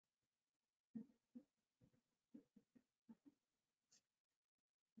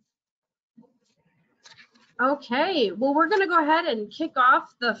Okay, well, we're going to go ahead and kick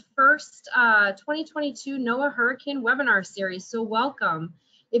off the first 2022 NOAA Hurricane Webinar Series, so welcome.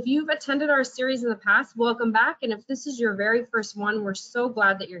 If you've attended our series in the past, welcome back, and if this is your very first one, we're so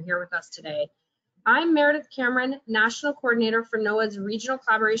glad that you're here with us today. I'm Meredith Cameron, National Coordinator for NOAA's Regional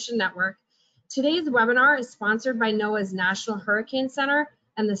Collaboration Network. Today's webinar is sponsored by NOAA's National Hurricane Center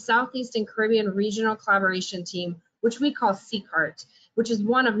and the Southeast and Caribbean Regional Collaboration Team, which we call SECART, which is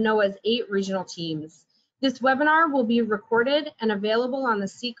one of NOAA's 8 regional teams. This webinar will be recorded and available on the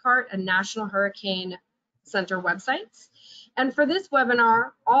SECART and National Hurricane Center websites. And for this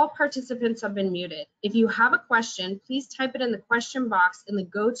webinar, all participants have been muted. If you have a question, please type it in the question box in the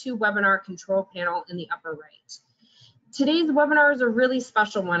GoToWebinar control panel in the upper right. Today's webinar is a really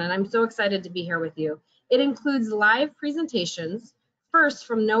special one, and I'm so excited to be here with you. It includes live presentations, first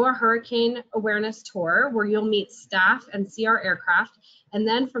from NOAA Hurricane Awareness Tour, where you'll meet staff and see our aircraft, and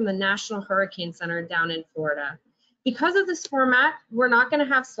then from the National Hurricane Center down in Florida. Because of this format, we're not going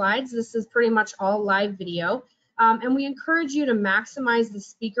to have slides. This is pretty much all live video, and we encourage you to maximize the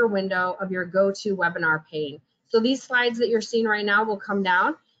speaker window of your GoToWebinar pane. So these slides that you're seeing right now will come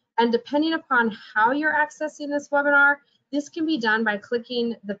down, and depending upon how you're accessing this webinar, this can be done by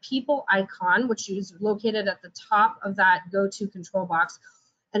clicking the people icon, which is located at the top of that GoTo control box,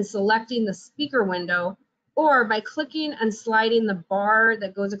 and selecting the speaker window, or by clicking and sliding the bar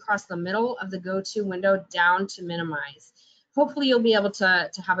that goes across the middle of the GoTo window down to minimize. Hopefully you'll be able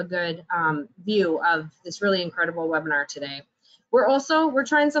to have a good view of this really incredible webinar today. We're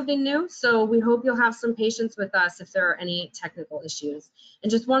trying something new, so we hope you'll have some patience with us if there are any technical issues.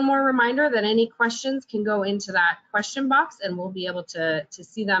 And just one more reminder that any questions can go into that question box and we'll be able to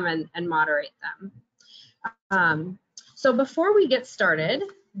see them and moderate them. So before we get started,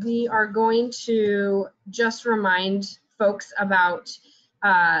 we are going to just remind folks about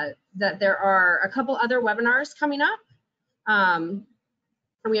that there are a couple other webinars coming up. And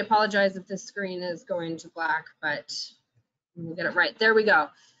we apologize if this screen is going to black, but we'll get it right. There we go.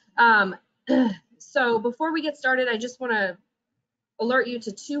 So before we get started, I just want to alert you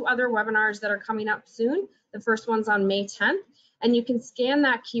to 2 other webinars that are coming up soon. The first one's on May 10th, and you can scan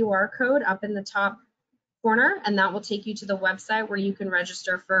that QR code up in the top corner, and that will take you to the website where you can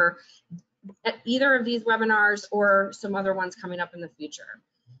register for either of these webinars or some other ones coming up in the future.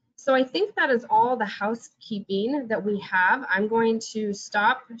 So I think that is all the housekeeping that we have. I'm going to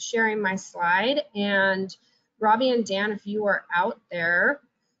stop sharing my slide, and Robbie and Dan, if you are out there,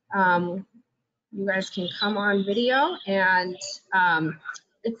 you guys can come on video, and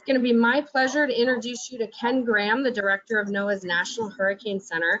it's going to be my pleasure to introduce you to Ken Graham, the Director of NOAA's National Hurricane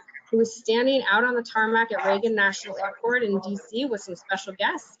Center, who is standing out on the tarmac at Reagan National Airport in DC with some special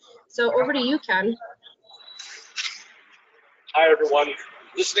guests. So over to you, Ken. Hi, everyone.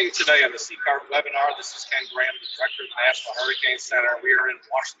 Listening today on the SECART webinar, this is Ken Graham, the Director of the National Hurricane Center. We are in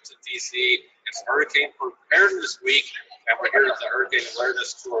Washington, D.C. It's Hurricane Preparedness Week, and we're here at the Hurricane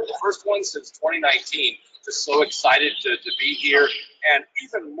Awareness Tour, the first one since 2019. Just so excited to be here, and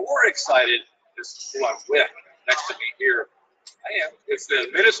even more excited is who I'm with. Next to me here, I am. It's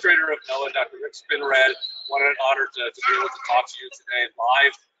the Administrator of NOAA, Dr. Spinrad. What an honor to be able to talk to you today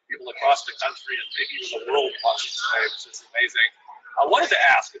live, people across the country and maybe even the world watching today, which is amazing. I wanted to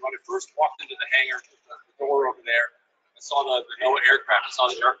ask, when I first walked into the hangar, the door over there, I saw the NOAA aircraft, I saw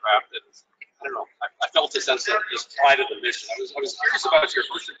the aircraft, and I don't know, I felt a sense of just pride of the mission. I was curious about your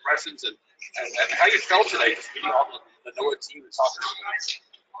first impressions and how you felt today, just meeting all the NOAA team and talking to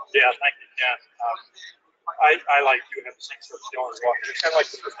you. Yeah, thank you, Ken. I like you have the same sort of feeling as well. It's kind of like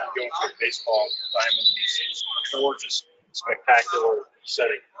the first time going to a baseball diamond. It's gorgeous, spectacular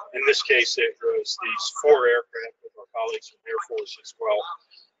setting. In this case, it was these 4 aircraft with our colleagues from the Air Force as well.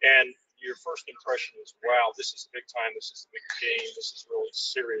 And your first impression is, wow, this is big time. This is a big game. This is really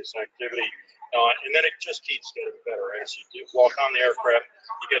serious activity. And then it just keeps getting better. As you walk on the aircraft,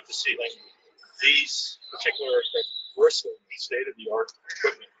 you get to see like these particular aircraft bristling with state-of-the-art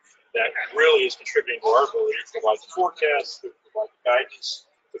equipment that really is contributing to our ability to provide the forecast, to provide guidance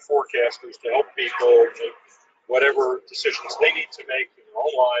to forecasters, to help people make whatever decisions they need to make in their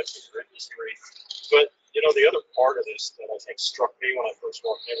own lives, in their industry. But, you know, the other part of this that I think struck me when I first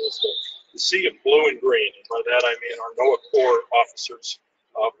walked in was the sea of blue and green. And by that I mean our NOAA Corps officers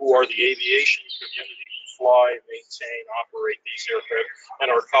who are the aviation community who fly, maintain, operate these aircraft,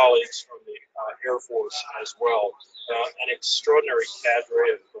 and our colleagues from the Air Force as well. An extraordinary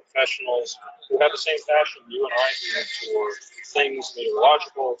cadre of professionals who have the same passion you and I do for things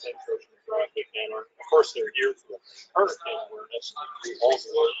meteorological, things oceanographic, and of course they're here for hurricane awareness, all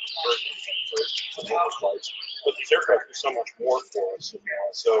the work, hurricane flights. But these aircraft are so much more for us.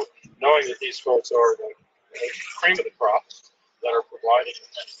 So knowing that these folks are the cream of the crop that are providing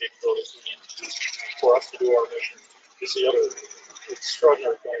the capabilities we need for us to do our mission. Is the other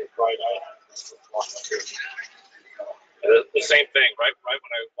extraordinary thing of pride I have. The same thing, right? Right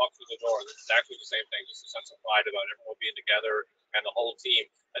when I walk through the door, it's exactly the same thing. Just a sense of pride about everyone being together and the whole team.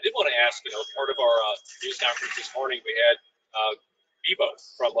 I did want to ask, part of our news conference this morning, we had Bebo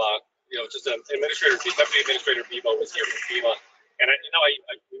from, just Deputy Administrator Bebo was here from FEMA. And,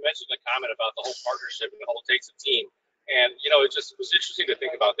 we mentioned the comment about the whole partnership and the whole takes a team. And, it just was interesting to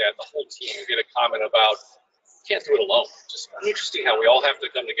think about that. The whole team, we get a comment about, can't do it alone. Just interesting how we all have to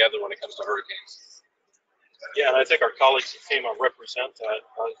come together when it comes to hurricanes. Yeah, and I think our colleagues at FEMA represent that.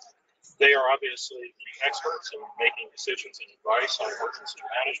 They are obviously the experts in making decisions and advice on emergency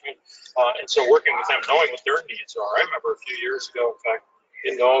management. And so working with them, knowing what their needs are. I remember a few years ago, in fact,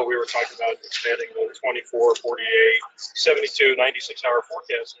 in NOAA, we were talking about expanding the 24, 48, 72, 96-hour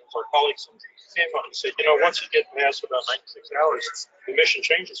forecast. And our colleagues came up and said, once you get past about 96 hours, the mission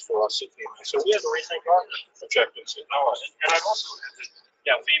changes for us at FEMA. So we had to rethink our objectives at NOAA. And I've also had to,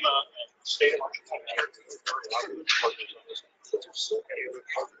 FEMA and the state of Washington are very obvious partners on this. But there's so many other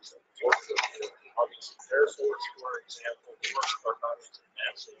partners that we work with. Obviously, Air Force, for example, we work with our colleagues at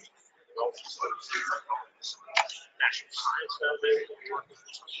NASA. National Science Foundation, we work with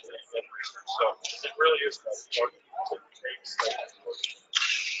research. So it really is about what takes that.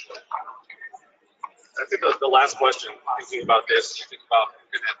 I think the last question, thinking about this, you think about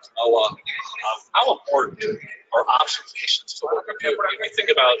NOAA, how important are observations to what we do? If you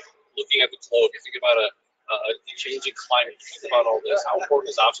think about looking at the globe, you think about a changing climate, you think about all this, how important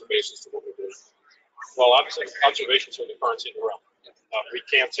is observations to what we do? Well, obviously, observations are the currency of the realm. We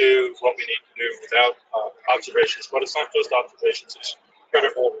can't do what we need to do without observations, but it's not just observations, it's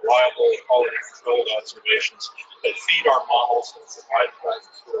credible, reliable, quality-controlled observations that feed our models and provide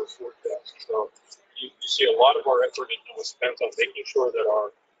guidance for our forecasts. So you see a lot of our effort was spent on making sure that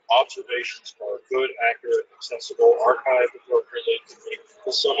our observations are good, accurate, accessible, archived appropriately, to be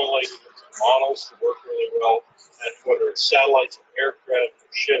assimilated into models to work really well, and whether it's satellites, or aircraft,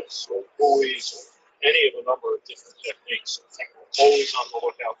 or ships, or buoys, or any of a number of different techniques. I think we're always on the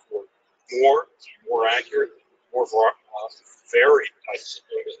lookout for more accurate, more varied types of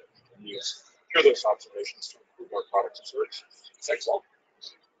data that we can use through those observations to improve our products and services. Thanks, all.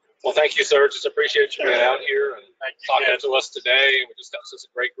 Well, thank you, sir. Just appreciate you being out here and talking to us today. We just got such a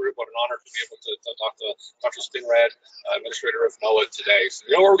great group. What an honor to be able to talk to Dr. Spinrad, Administrator of NOAA today. So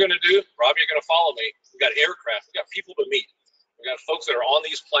you know what we're going to do? Robbie, you're going to follow me. We've got aircraft. We've got people to meet. We've got folks that are on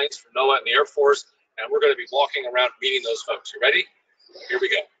these planes from NOAA and the Air Force, and we're going to be walking around meeting those folks. You ready? Here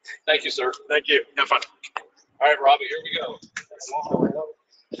we go. Thank you, sir. Thank you. Have fun. All right, Robbie, here we go.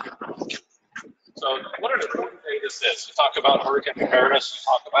 So what an important thing this is. You talk about hurricane preparedness, you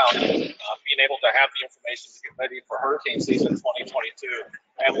talk about being able to have the information to get ready for hurricane season 2022.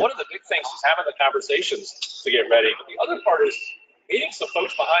 And one of the big things is having the conversations to get ready. But the other part is meeting some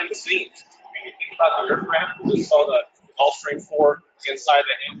folks behind the scenes. I mean, you think about the aircraft, we just saw the Gulfstream 4 inside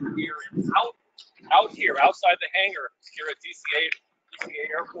the hangar here. Out here, outside the hangar here at DCA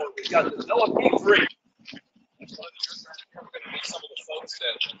Airport, we've got the NOAA P3. That's one of the aircraft. We're going to meet some of the folks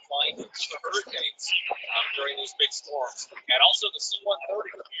that are flying into the hurricanes during these big storms. And also the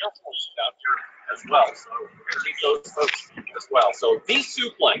C-130 with the Air Force is out here as well. So we're going to meet those folks as well. So these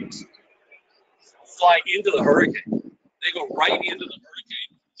two planes fly into the hurricane. They go right into the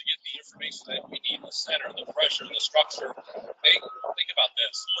hurricane to get the information that we need, the center, the pressure, the structure. Think about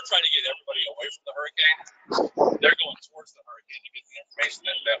this. We're trying to get everybody away from the hurricane. They're going towards the hurricane to get the information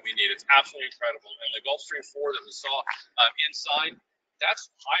that we need. It's absolutely incredible. And the Gulfstream 4 that we saw inside, that's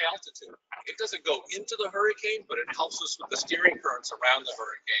high altitude. It doesn't go into the hurricane, but it helps us with the steering currents around the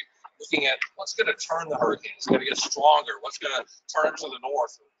hurricane, looking at what's going to turn the hurricane. It's going to get stronger. What's going to turn to the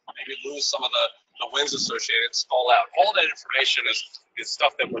north, maybe lose some of the winds associated, stall out. All that information is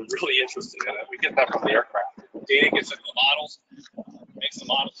stuff that we're really interested in. And we get that from the aircraft. Data gets into the models, makes the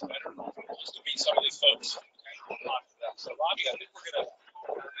models better. Just to meet some of these folks and talk to them. So Robbie, I think we're going to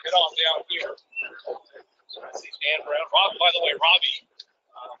head on down here. I see Dan Brown. By the way, Robbie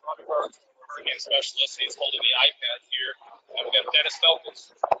Burke, hurricane specialist. He's holding the iPad here. And we've got Dennis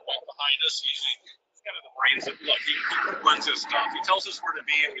Felkins right behind us. He's kind of the brains of, look, he runs his stuff. He tells us where to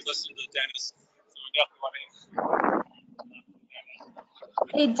be, and we listen to Dennis. So we definitely want to.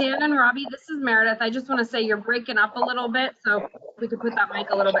 Hey, Dan and Robbie, this is Meredith. I just want to say you're breaking up a little bit, so if we could put that mic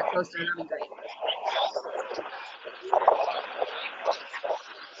a little bit closer, that'd be great.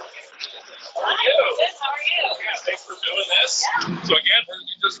 How are you? Good, how are you? Yeah, thanks for doing this. So again, we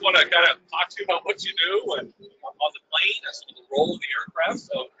just want to kind of talk to you about what you do and on the plane and some of the role of the aircraft.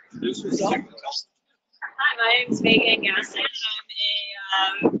 So introduce yourself. Hi, my name is Reagan National Airport.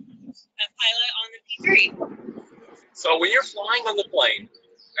 I'm a pilot on the P3. So when you're flying on the plane,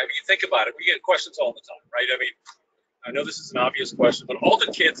 I mean, you think about it, we get questions all the time, right? I mean, I know this is an obvious question, but all the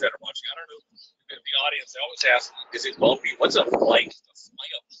kids that are watching, I don't know, the audience, they always ask, is it bumpy? What's it like to fly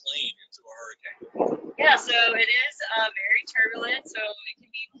a plane into a hurricane? Yeah, so it is very turbulent, so it can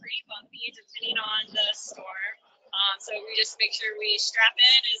be pretty bumpy depending on the storm. So we just make sure we strap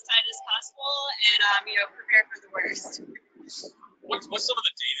in as tight as possible and, prepare for the worst. What's some of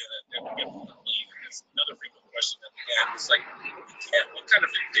the data that we get from the plane? That's another frequent question that we get. It's like, what kind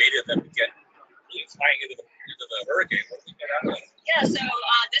of data that we get flying into the hurricane? What do we get out of it? Yeah, so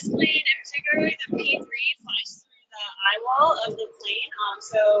this plane in particular, the P3, flies through the eye wall of the plane.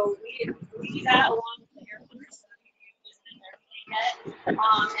 So we do that along with the Air Force. So we use an airplane head.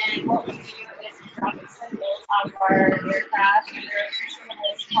 And what we do is drop symbols out of our aircraft, either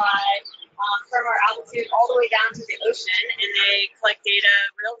symbols fly from our altitude all the way down to the ocean, and they collect data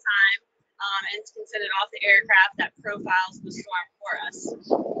real time and can send it off the aircraft that profiles the storm for us.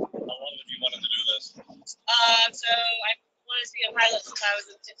 How long have you wanted to do this? So I wanted to be a pilot since I was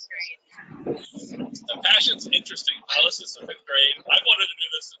in 5th grade. The passion's interesting. Pilot since the 5th grade. I wanted to do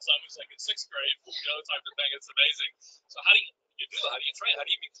this since I was like in 6th grade. Type of thing. It's amazing. So how do you do it? How do you train? How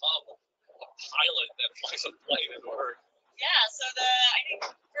do you become a pilot that flies a plane into a hurricane? Yeah, so I think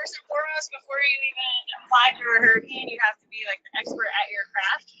first and foremost, before you even fly through a hurricane, you have to be like the expert at your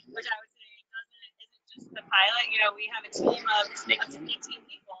craft, which I would say isn't just the pilot. We have a team of 18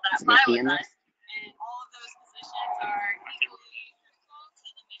 people that fly with us, and all of those positions are equally critical to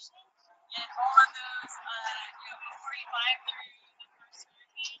the mission. And all of those, before you fly through the first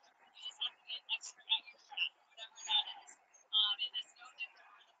hurricane, you just have to be an expert at your craft, whatever that is. And it's no different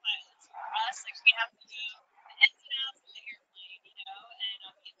for the pilots. For us, we have to do the ins and outs of the airplane,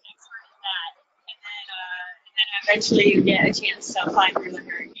 and be an expert in that. And then eventually you get a chance to fly through the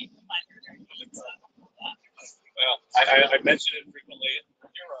hurricane. So, well, I mention it frequently.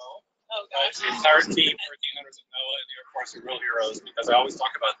 Hero. Oh gosh. The entire team, hurricane hunters at NOAA and the Air Force are real heroes because I always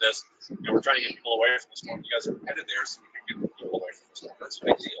talk about this. We're trying to get people away from the storm. You guys are headed there, so we can get people away from the storm. That's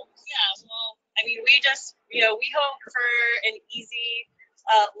a big deal. Yeah, well, we just, we hope for an easy,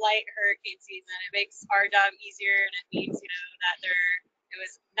 light hurricane season. It makes our job easier, and it means, that it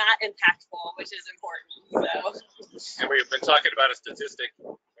was not impactful, which is important. So. And we've been talking about a statistic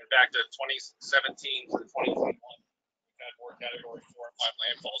going back to 2017 to 2021. We've had more Category 4 and 5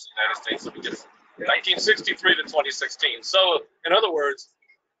 landfalls in the United States than we did from 1963 to 2016. So, in other words,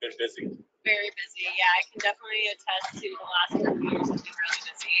 been busy. Very busy. Yeah, I can definitely attest to the last couple years have been really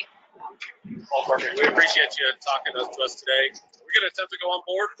busy. Well, perfect. We appreciate you talking to us today. We're going to attempt to go on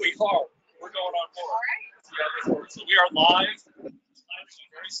board. We are. We're going on board. All right. Yeah, so we are live. There's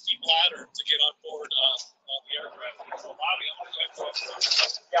a very steep ladder to get on board on the aircraft. So, Bobby, I'm going to go.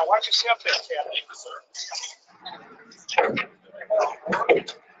 Yeah, why don't you sit up there, Chad? Thank you, sir.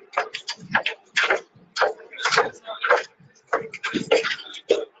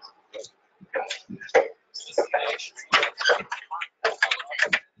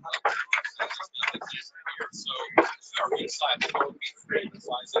 So, our inside the boat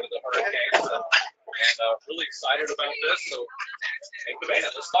flies into the hurricane, and really excited about this. So, hey, man,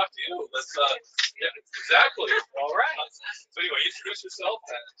 let's talk to you. Yeah, exactly. All right. So, anyway, introduce yourself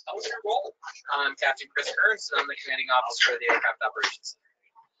and tell us your role. I'm Captain Chris Kearns, and I'm the commanding officer of the Aircraft Operations Center.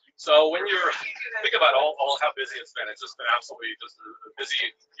 So when you're think about all how busy it's been absolutely just a busy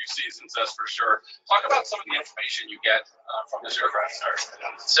few seasons, that's for sure. Talk about some of the information you get from this aircraft center.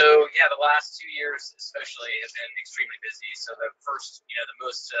 So yeah, the last 2 years especially have been extremely busy. So the first, the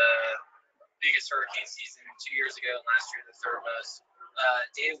most biggest hurricane season 2 years ago, and last year the third most.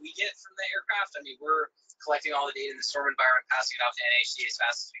 Data we get from the aircraft, we're collecting all the data in the storm environment, passing it off to NHC as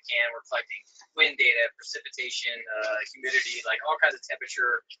fast as we can. We're collecting wind data, precipitation, humidity, like all kinds of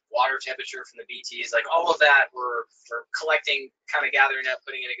temperature, water temperature from the BTs, like all of that we're collecting, kind of gathering up,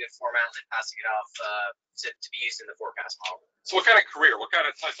 putting in a good format, and then passing it off to be used in the forecast model. So what kind of career, what kind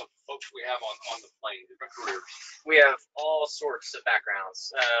of type of folks we have on the plane, different careers? We have all sorts of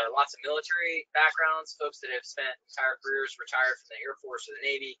backgrounds, lots of military backgrounds, folks that have spent entire careers, retired from the Air Force or the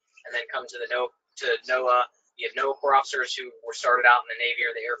Navy, and then come to NOAA. You have NOAA Corps officers who were started out in the Navy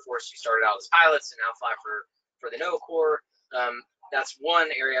or the Air Force, who started out as pilots and now fly for the NOAA Corps. That's one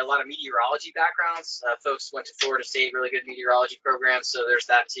area. A lot of meteorology backgrounds. Folks went to Florida State, really good meteorology programs, so there's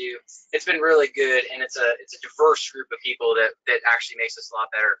that too. It's been really good, and it's a diverse group of people that actually makes us a lot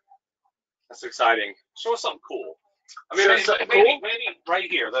better. That's exciting. Show us something cool. Maybe right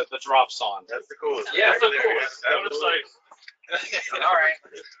here, the drop zone. That's the coolest. Yeah, that's the coolest. All right.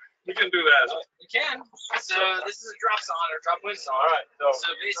 We can do that. Huh? You can. So this is a drop song or drop wind song. All right. So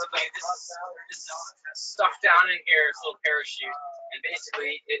basically, this is stuck down in here. It's a little parachute, and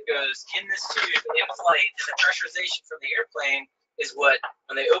basically it goes in this tube in flight, and the pressurization from the airplane is what,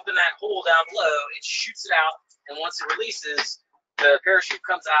 when they open that hole down below, it shoots it out, and once it releases, the parachute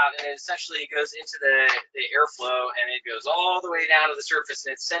comes out, and it essentially goes into the airflow, and it goes all the way down to the surface,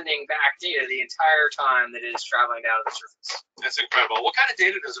 and it's sending back data the entire time that it is traveling down to the surface. That's incredible. What kind of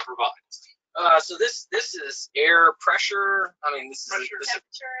data does it provide? So this is air pressure. I mean, this is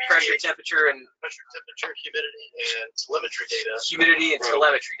pressure, temperature, and humidity, and telemetry data. Humidity and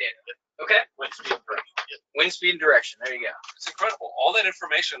telemetry data. Okay. Wind speed and direction. Wind speed and direction. There you go. It's incredible. All that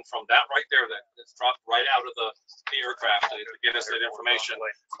information from that right there that's dropped right out of the aircraft to get us that information.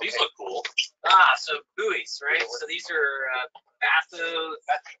 These look cool. So buoys, right? So these are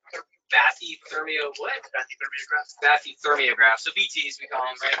bathythermiographs. So BTs we call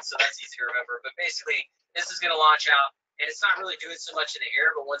them, right? So that's easy to remember. But basically, this is going to launch out, and it's not really doing so much in the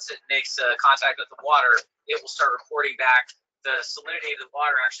air, but once it makes contact with the water, it will start reporting back. The salinity of the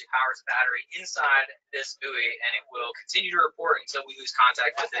water actually powers a battery inside this buoy, and it will continue to report until we lose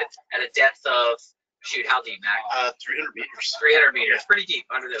contact with it at a depth of, how deep, Mac? 300 meters. 300 meters. Pretty deep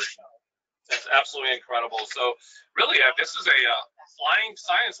under the ocean. That's absolutely incredible. So really, this is a flying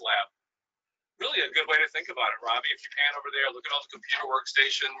science lab. Really a good way to think about it, Robbie. If you pan over there, look at all the computer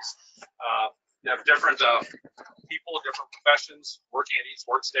workstations. You have different people, different professions working at each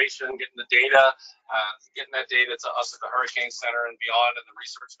workstation, getting the data, getting that data to us at the Hurricane Center and beyond, and the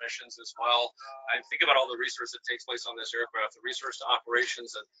research missions as well. And think about all the research that takes place on this aircraft, the research to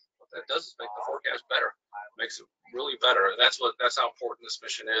operations, and what that does is make the forecast better. It makes it really better, and that's how important this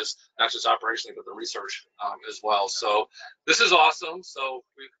mission is, not just operationally, but the research as well. So this is awesome. So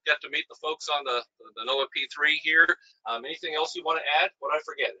we get to meet the folks on the NOAA P3 here. Anything else you want to add? What did I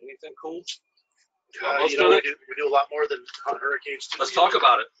forget? Anything cool? We do a lot more than on hurricanes too. Let's talk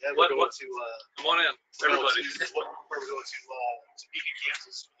about it. Yeah, we're going to come on in, everybody. We're going to Topeka,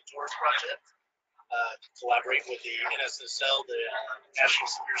 Kansas, the George Project. Collaborate with the NSSL, the National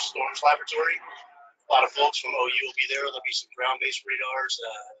Severe Storms Laboratory. A lot of folks from OU will be there. There'll be some ground-based radars.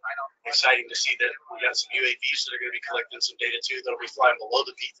 Exciting to see that we got some UAVs that are going to be collecting some data too. That'll be flying below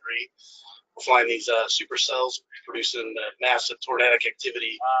the P3. We're flying these supercells, producing massive tornadic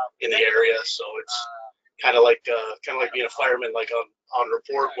activity in the area. So it's kind of like being a fireman, like on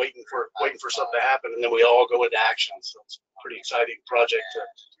report, waiting for something to happen, and then we all go into action. So it's a pretty exciting project to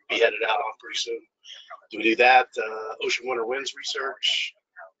be headed out on pretty soon. Do we do that? Ocean winter winds research,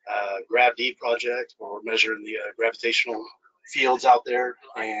 GravD project, where we're measuring the gravitational fields out there,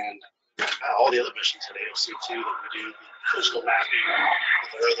 and all the other missions at AOC too that we do. Coastal mapping,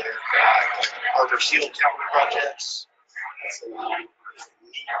 harbor seal counting projects. That's a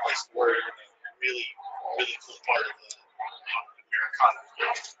neat place to work. Really cool part of the Americana.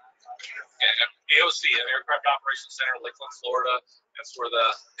 AOC, an Aircraft Operations Center, Lakeland, Florida. That's where the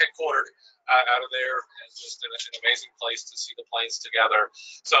headquartered out of there. It's just an amazing place to see the planes together.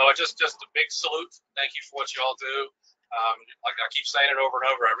 So just a big salute. Thank you for what you all do. Like I keep saying it over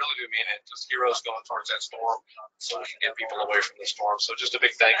and over, I really do mean it. Just heroes going towards that storm so we can get people away from the storm. So just a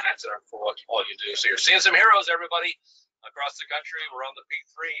big thank you for all you do. So you're seeing some heroes, everybody, across the country. We're on the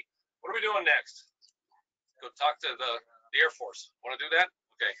P3. What are we doing next? Go talk to the Air Force. Want to do that?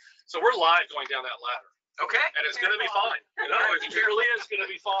 Okay. So we're live going down that ladder. Okay. And it's going to be fine. You know, it really is going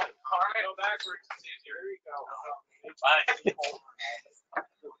to be fine. All right. Go backwards. Here we go. Bye.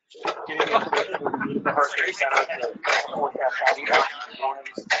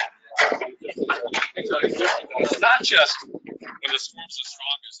 It's not just when the storm's the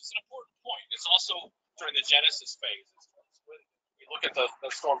strongest. It's an important point. It's also during the genesis phase. It's when we look at the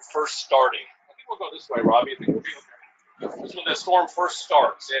storm first starting. I think we'll go this way, Robbie. I think we'll be okay. It's when the storm first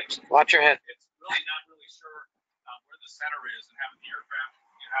starts. Watch your head. It's really not really sure where the center is, and having the aircraft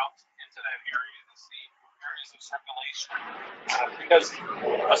get out into that area to see areas of circulation. Because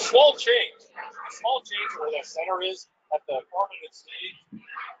a small change where the center is at the coordinate stage,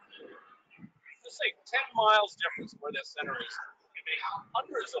 let's say 10 miles difference where the center is, can make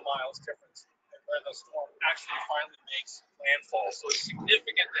hundreds of miles difference where the storm actually finally makes landfall. So it's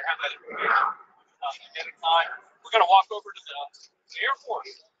significant to have that information ahead of time. We're going to walk over to the Air Force.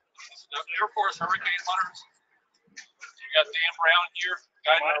 The Air Force Hurricane Hunters. You got Dan Brown here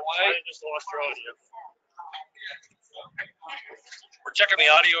guiding our way. Just lost your audio. We're checking the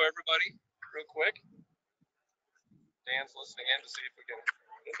audio, everybody, real quick. Dan's listening in to see if we can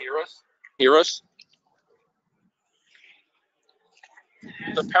hear us.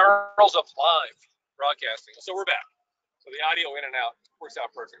 The perils of live broadcasting. So we're back. So the audio in and out works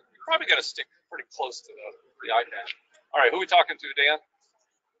out perfect. You're probably got to stick pretty close to the iPad. All right, who are we talking to, Dan?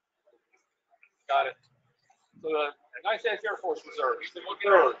 Got it. So the United States Air Force Reserve, you've been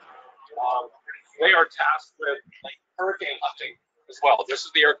looking at they are tasked with like hurricane hunting as well. This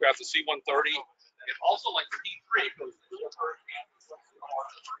is the aircraft, the C-130, and also like the P-3 goes to the hurricane to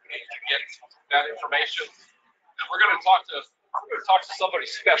get that information. And we're going to talk to somebody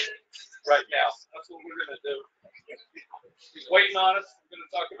special right now. That's what we're going to do. He's waiting on us. We're going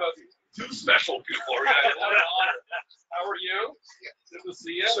to talk about two special people. We're going to have an honor. How are you? Good to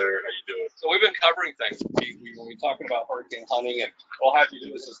see you. Sir, how you doing? So we've been covering things. When we're talking about hurricane hunting, and we'll have you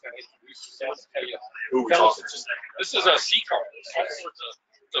do this is kind of introduce yourself and tell you. Who we talking to? This is a SECART. All sorts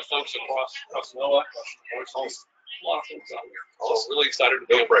of folks across NOAA, across a lot of folks out here. So really excited to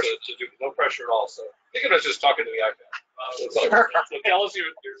be able to do no pressure at all. So think of it as just talking to the iPad. So tell us your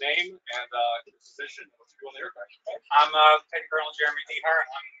name and your position and what you do on the aircraft. I'm Petty Colonel Jeremy Dehart.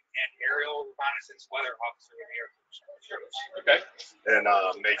 I'm an aerial reconnaissance weather officer with the Air Force. Okay. And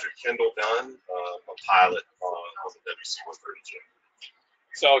Major Kendall Dunn, a pilot on the WC-130J.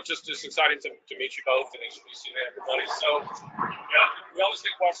 So just exciting to meet you both and introduce you to everybody. So yeah, we always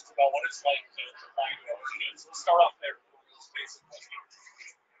get questions about what it's like to fly UAVs. Let's start off there.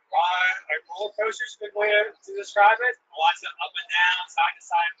 A roller coaster is a good way to describe it. Lots of up and down, side to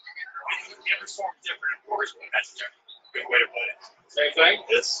side. Every storm's different, of course, but that's a good way to put it. Same thing?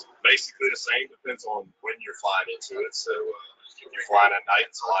 It's basically the same. Depends on when you're flying into it. So if you're flying at night,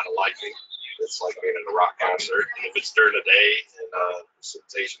 it's a lot of lightning. It's like being in a rock concert. And if it's during the day and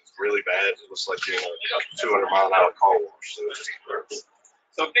precipitation is really bad, it looks like you're in a 200-mile-an-hour car wash. So it's just gross.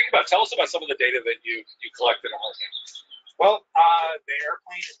 So tell us about some of the data that you collected on hurricane. Well, the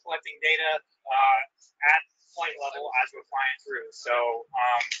airplane is collecting data at flight level as we're flying through. So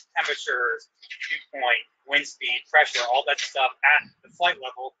temperature, dew point, wind speed, pressure, all that stuff at the flight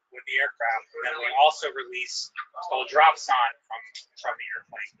level with the aircraft. And then we also release what's called dropson from the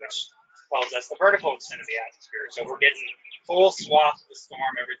airplane, which tells us the vertical extent of the atmosphere. So we're getting full swath of the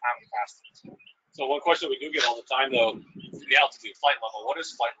storm every time we pass through. So one question we do get all the time, though, the altitude, flight level. What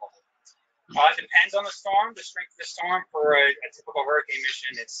is flight level? It depends on the storm. The strength of the storm for a typical hurricane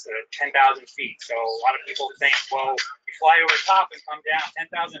mission, it's 10,000 feet. So a lot of people think, well, you fly over top and come down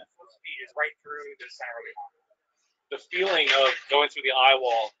 10,000 feet is right through the center of the storm. The feeling of going through the eye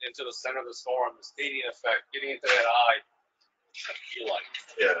wall into the center of the storm, the stadium effect, getting into that eye, I feel like.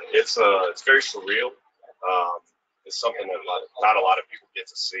 Yeah, it's very surreal. It's something that not a lot of people get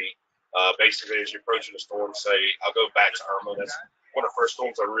to see. Basically, as you're approaching the storm, say, I'll go back to Irma. That's one of the first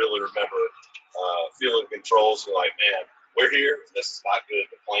storms I really remember feeling controls. You're like, man, we're here. This is not good.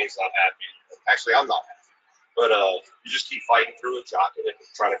 The plane's not happy. Actually, I'm not happy. But you just keep fighting through it, jocking it,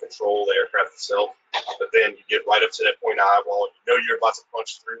 trying to control the aircraft itself. But then you get right up to that point in the eyeball. You know you're about to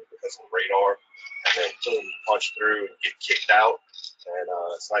punch through because of the radar. And then boom, you punch through and get kicked out. And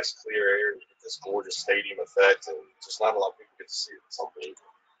it's nice clear air. You get this gorgeous stadium effect. And just not a lot of people get to see it. It's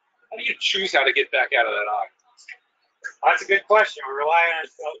unbelievable. How do you choose how to get back out of that eye? That's a good question. We rely on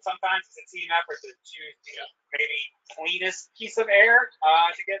sometimes it's a team effort to choose maybe cleanest piece of air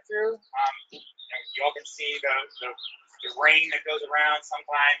to get through. You all can see the rain that goes around.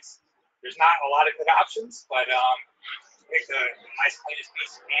 Sometimes there's not a lot of good options, but pick the nice cleanest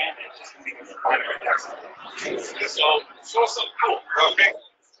piece you can and just make it primary exit. So show us something cool. Okay.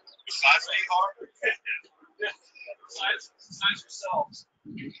 Besides being hard, Besides yourselves.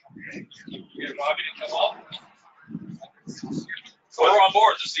 Yeah, Robbie to come up. So we're on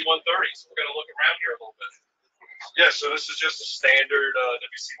board the C-130, so we're going to look around here a little bit. Yeah, so this is just a standard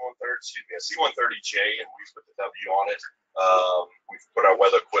C-130J, and we put the W on it. We've put our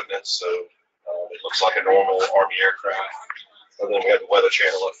weather equipment, so it looks like a normal Army aircraft. And then we have the weather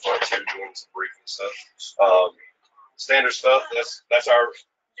channel up front too, doing some briefing stuff. Standard stuff. That's our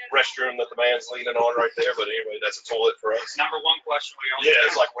restroom that the man's leaning on right there. But anyway, that's a toilet for us. Number one question we always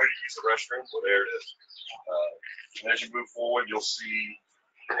it's like where to use the restroom. Well, there it is. And as you move forward, you'll see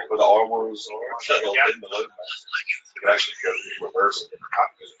where the armors are. In the load mask. You can actually go to reverse in the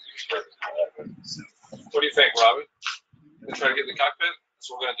cockpit. What do you think, Robbie? Gonna try to get in the cockpit? That's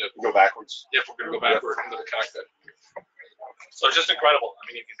what we're gonna do. Go backwards. Yep, we're gonna go backward into the cockpit. So it's just incredible. I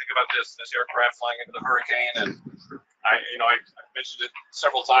mean, if you think about this aircraft flying into the hurricane, and I mentioned it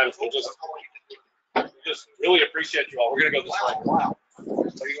several times. We just really appreciate you all. We're gonna go this way. Wow.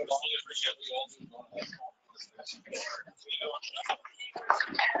 So you guys really appreciate what you all do.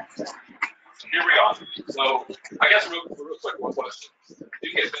 Here we are. So I guess real quick, one question.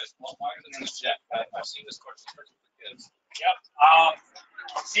 You get this. Why is it in the jet? I've seen this question with the kids. Yep.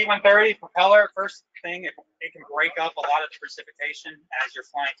 C-130 propeller, first thing, it can break up a lot of the precipitation as you're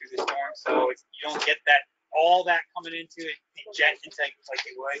flying through the storm, so you don't get all that coming into it, the jet intake like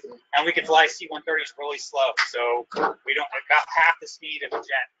you would. And we can fly C-130s really slow, so we don't about half the speed of a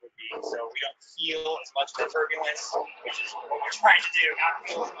jet would be, so we don't feel as much of the turbulence, which is what we're trying to do, not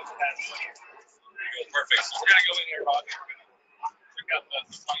feel as much of that. Perfect. So we're gonna go in there, Rob. Check out the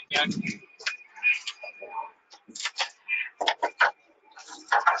flight deck.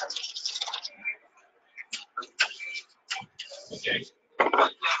 Okay.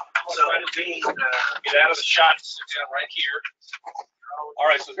 So get out of the shot, sit down right here. All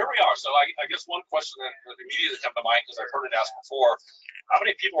right, so here we are. So I guess one question that immediately comes to mind, because I've heard it asked before, how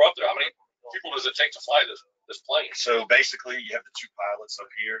many people are up there? How many people does it take to fly this plane? So basically, you have the two pilots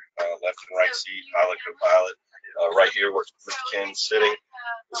up here, left and right seat, pilot, co-pilot. Right here, where Ken sitting,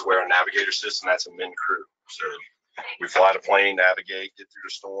 is where our navigator sits, and that's a min crew. So we fly the plane, navigate, get through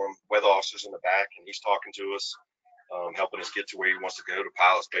the storm. Weather officer's in the back, and he's talking to us, helping us get to where he wants to go. The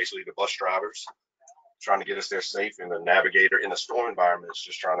pilot's basically the bus drivers, trying to get us there safe, and the navigator in the storm environment is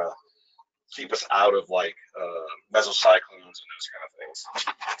just trying to keep us out of like mesocyclones and those kind of things.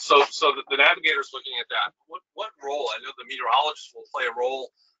 So the navigator's looking at that. What role? I know the meteorologist will play a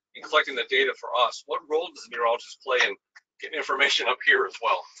role in collecting the data for us. What role does the meteorologist play in getting information up here as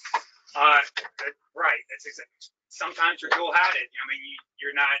well? Right. That's exactly. Sometimes you're dual-hatted. I mean,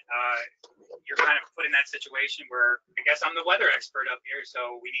 you're not. You're kind of put in that situation where I guess I'm the weather expert up here,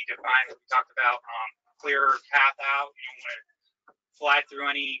 so we need to find. We talked about clear path out. You don't want to fly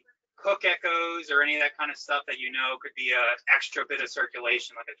through any hook echoes or any of that kind of stuff that you know could be an extra bit of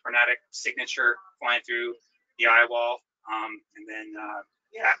circulation, like a tornadic signature flying through the eye wall. And then,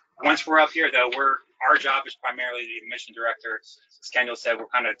 once we're up here, though, our job is primarily to be the mission director. As Kendall said, we're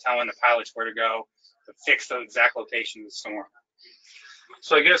kind of telling the pilots where to go to fix the exact location of the storm.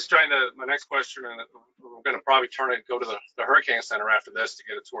 So I guess my next question, and we're going to probably go to the Hurricane Center after this to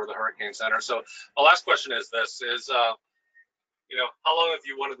get a tour of the Hurricane Center. So my last question is this: how long have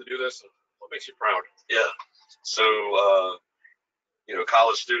you wanted to do this? What makes you proud? Yeah. So,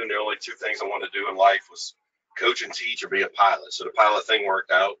 college student, the only two things I wanted to do in life was coach and teach or be a pilot. So the pilot thing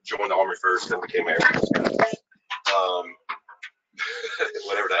worked out. Joined the Army first, then became Air Force.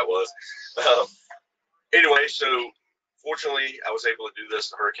 Whatever that was. Anyway, so fortunately, I was able to do this.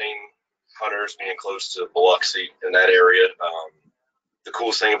 The hurricane hunters being close to Biloxi in that area. The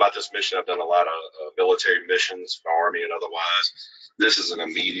coolest thing about this mission, I've done a lot of military missions for Army and otherwise. This is an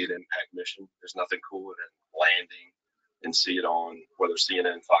immediate impact mission. There's nothing cooler than landing and see it on whether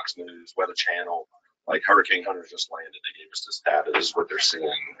CNN, Fox News, Weather Channel. Like hurricane hunters just landed. They gave us this data. This is what they're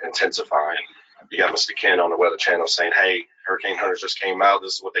seeing, intensifying. You got Mr. Ken on the Weather Channel saying, "Hey, hurricane hunters just came out.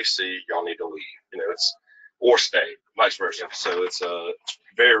 This is what they see. Y'all need to leave." Or stay, vice versa. So it's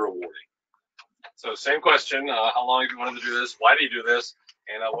very rewarding. So same question, how long have you wanted to do this? Why do you do this?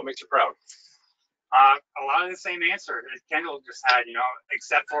 And what makes you proud? A lot of the same answer as Kendall just had,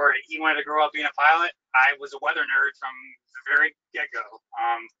 except for he wanted to grow up being a pilot. I was a weather nerd from the very get-go,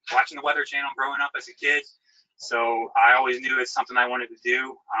 watching the Weather Channel growing up as a kid. So I always knew it's something I wanted to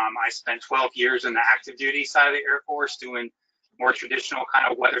do. I spent 12 years in the active duty side of the Air Force doing more traditional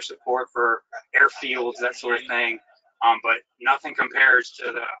kind of weather support for airfields, that sort of thing. But nothing compares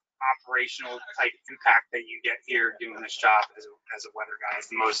to the operational type impact that you get here doing this job as a weather guy. It's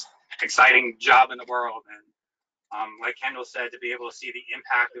the most exciting job in the world. And like Kendall said, to be able to see the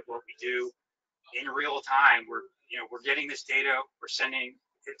impact of what we do in real time, we're getting this data, we're sending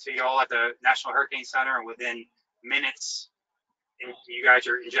it to you all at the National Hurricane Center, and within minutes, you guys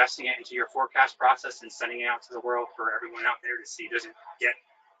are ingesting it into your forecast process and sending it out to the world for everyone out there to see. Doesn't get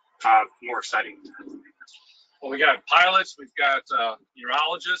more exciting. Well, we got pilots, we've got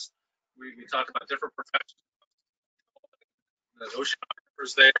meteorologists, we talked about different professions. There's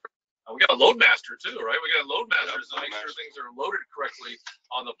oceanographers there. We got a load master too, right? We got load masters to make sure things are loaded correctly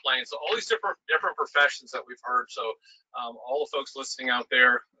on the plane. So all these different professions that we've heard. So all the folks listening out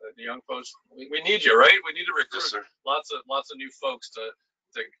there, the young folks, we need you, right? We need to recruit lots of new folks to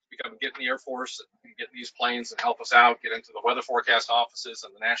get in the Air Force and get in these planes and help us out, get into the weather forecast offices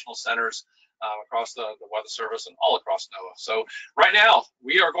and the national centers across the Weather Service and all across NOAA. So right now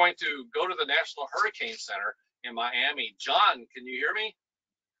we are going to go to the National Hurricane Center in Miami. John, can you hear me?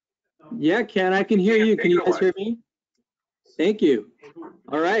 Yeah, Ken, I can hear you. Can you guys hear me? Thank you.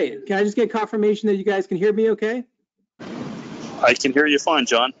 All right. Can I just get confirmation that you guys can hear me okay? I can hear you fine,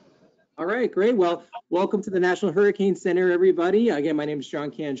 John. All right, great. Well, welcome to the National Hurricane Center, everybody. Again, my name is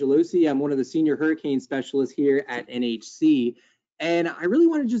John Cangelosi. I'm one of the senior hurricane specialists here at NHC. And I really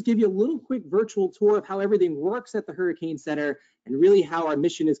want to just give you a little quick virtual tour of how everything works at the Hurricane Center and really how our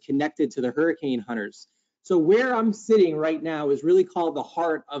mission is connected to the hurricane hunters. So where I'm sitting right now is really called the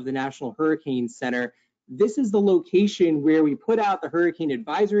heart of the National Hurricane Center. This is the location where we put out the hurricane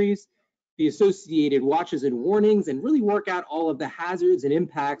advisories, the associated watches and warnings, and really work out all of the hazards and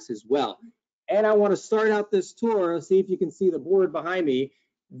impacts as well. And I want to start out this tour, see if you can see the board behind me.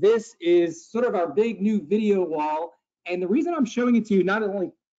 This is sort of our big new video wall. And the reason I'm showing it to you, not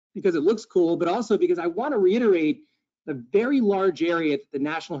only because it looks cool, but also because I want to reiterate the very large area that the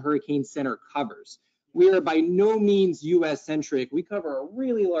National Hurricane Center covers. We are by no means US centric. We cover a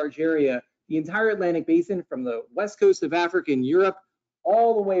really large area, the entire Atlantic Basin from the west coast of Africa and Europe,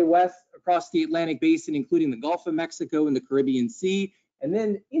 all the way west across the Atlantic Basin, including the Gulf of Mexico and the Caribbean Sea, and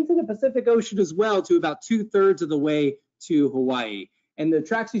then into the Pacific Ocean as well to about 2/3 of the way to Hawaii. And the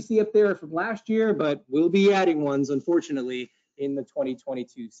tracks you see up there are from last year, but we'll be adding ones, unfortunately, in the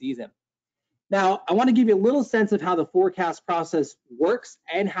 2022 season. Now, I want to give you a little sense of how the forecast process works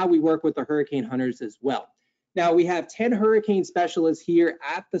and how we work with the hurricane hunters as well. Now, we have 10 hurricane specialists here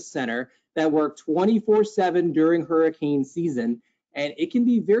at the center that work 24/7 during hurricane season, and it can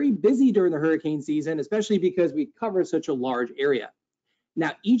be very busy during the hurricane season, especially because we cover such a large area.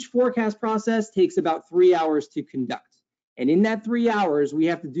 Now, each forecast process takes about 3 hours to conduct. And in that 3 hours, we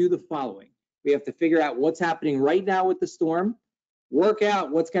have to do the following. We have to figure out what's happening right now with the storm, work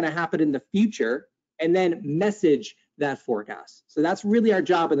out what's going to happen in the future, and then message that forecast. So that's really our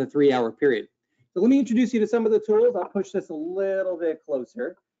job in the 3-hour period. So let me introduce you to some of the tools. I'll push this a little bit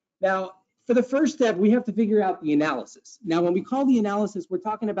closer. Now, for the first step, we have to figure out the analysis. Now, when we call the analysis, we're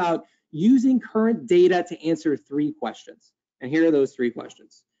talking about using current data to answer 3 questions. And here are those 3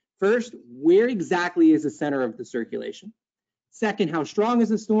 questions. First, where exactly is the center of the circulation? Second, how strong is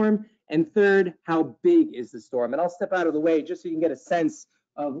the storm? And third, how big is the storm? And I'll step out of the way just so you can get a sense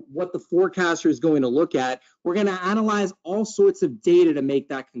of what the forecaster is going to look at. We're going to analyze all sorts of data to make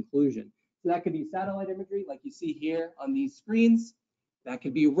that conclusion. So that could be satellite imagery like you see here on these screens. That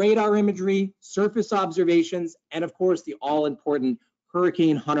could be radar imagery, surface observations, and of course the all-important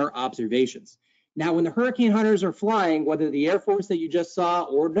hurricane hunter observations. Now, when the hurricane hunters are flying, whether the Air Force that you just saw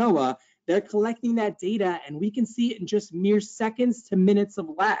or NOAA, they're collecting that data and we can see it in just mere seconds to minutes of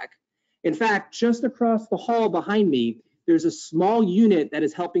lag. In fact, just across the hall behind me, there's a small unit that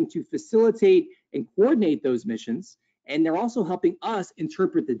is helping to facilitate and coordinate those missions, and they're also helping us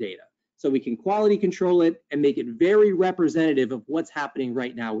interpret the data so we can quality control it and make it very representative of what's happening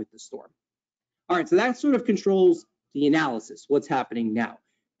right now with the storm. All right, so that sort of controls the analysis, what's happening now.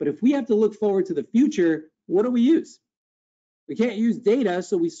 But if we have to look forward to the future, what do we use? We can't use data,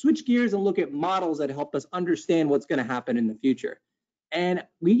 so we switch gears and look at models that help us understand what's going to happen in the future. And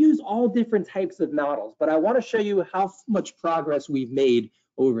we use all different types of models, but I want to show you how much progress we've made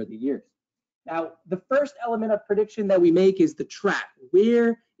over the years. Now, the first element of prediction that we make is the track.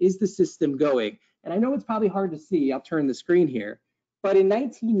 Where is the system going? And I know it's probably hard to see. I'll turn the screen here. But in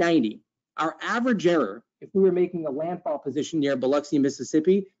 1990, our average error, if we were making a landfall position near Biloxi,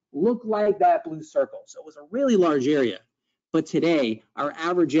 Mississippi, looked like that blue circle. So it was a really large area. But today, our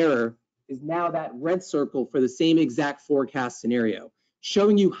average error is now that red circle for the same exact forecast scenario,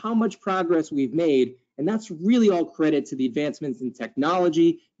 showing you how much progress we've made. And that's really all credit to the advancements in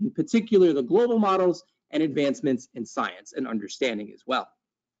technology, in particular the global models and advancements in science and understanding as well.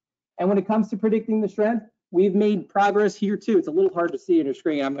 And when it comes to predicting the strength, we've made progress here too. It's a little hard to see on your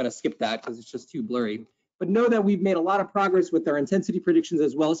screen. I'm going to skip that because it's just too blurry. But know that we've made a lot of progress with our intensity predictions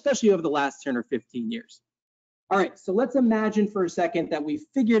as well, especially over the last 10 or 15 years. All right, so let's imagine for a second that we've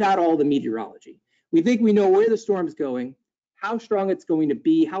figured out all the meteorology. We think we know where the storm's going, how strong it's going to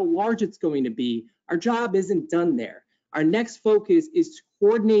be, how large it's going to be. Our job isn't done there. Our next focus is to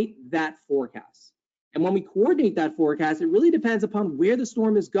coordinate that forecast. And when we coordinate that forecast, it really depends upon where the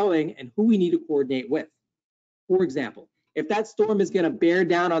storm is going and who we need to coordinate with. For example, if that storm is going to bear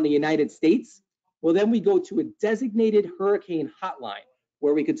down on the United States, well, then we go to a designated hurricane hotline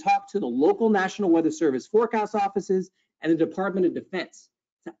where we could talk to the local National Weather Service forecast offices and the Department of Defense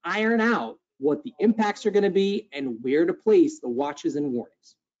to iron out what the impacts are going to be and where to place the watches and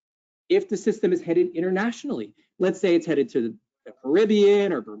warnings. If the system is headed internationally, let's say it's headed to the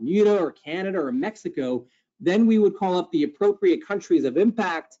Caribbean or Bermuda or Canada or Mexico, then we would call up the appropriate countries of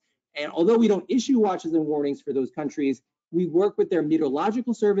impact. And although we don't issue watches and warnings for those countries, we work with their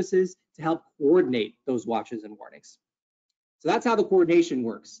meteorological services to help coordinate those watches and warnings. So that's how the coordination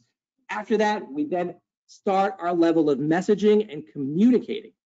works. After that, we then start our level of messaging and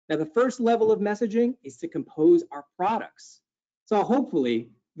communicating. Now, the first level of messaging is to compose our products. So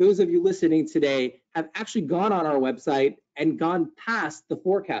hopefully, those of you listening today have actually gone on our website and gone past the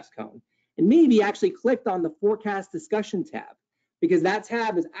forecast cone, and maybe actually clicked on the forecast discussion tab, because that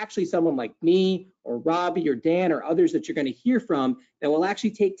tab is actually someone like me or Robbie or Dan or others that you're going to hear from that will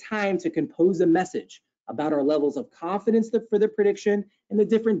actually take time to compose a message about our levels of confidence for the prediction and the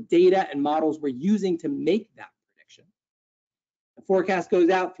different data and models we're using to make that prediction. The forecast goes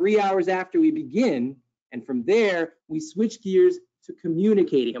out 3 hours after we begin, and from there, we switch gears to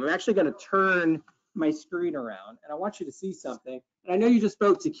communicating. I'm actually going to turn my screen around, and I want you to see something. And I know you just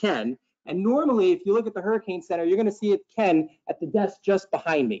spoke to Ken, and normally, if you look at the Hurricane Center, you're going to see it, Ken, at the desk just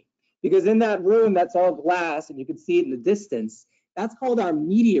behind me, because in that room that's all glass, and you can see it in the distance, that's called our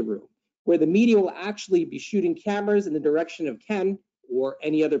media room, where the media will actually be shooting cameras in the direction of Ken or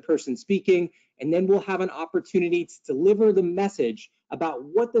any other person speaking, and then we'll have an opportunity to deliver the message about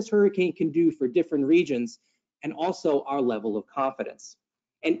what this hurricane can do for different regions and also our level of confidence.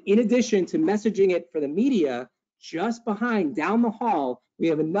 And in addition to messaging it for the media, just behind, down the hall, we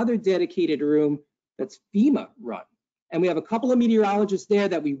have another dedicated room that's FEMA run. And we have a couple of meteorologists there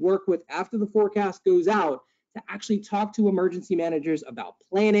that we work with after the forecast goes out to actually talk to emergency managers about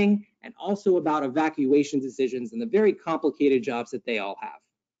planning and also about evacuation decisions and the very complicated jobs that they all have.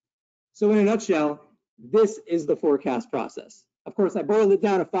 So in a nutshell, this is the forecast process. Of course, I boiled it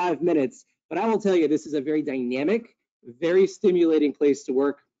down to 5 minutes, but I will tell you, this is a very dynamic, very stimulating place to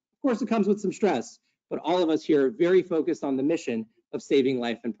work. Of course, it comes with some stress, but all of us here are very focused on the mission of saving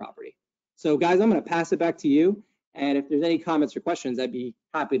life and property. So guys, I'm going to pass it back to you. And if there's any comments or questions, I'd be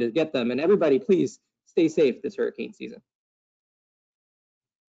happy to get them. And everybody, please stay safe this hurricane season.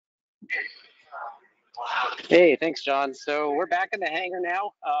 Hey, thanks, John. So we're back in the hangar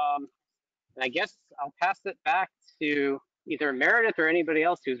now. And I guess I'll pass it back to either Meredith or anybody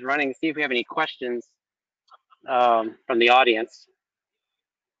else who's running, see if we have any questions from the audience.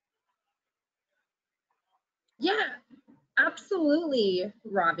 Yeah, absolutely,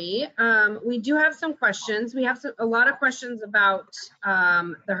 Robbie. We do have some questions. We have a lot of questions about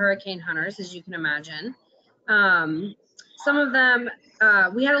the hurricane hunters, as you can imagine. Some of them,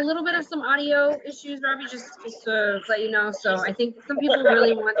 we had a little bit of some audio issues, Robbie, just to let you know. So I think some people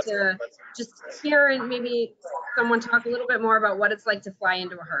really want to just hear and maybe someone talk a little bit more about what it's like to fly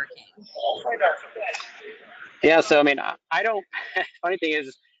into a hurricane. Yeah, so I mean, I don't, funny thing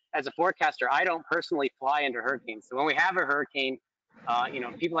is, as a forecaster, I don't personally fly into hurricanes. So when we have a hurricane, you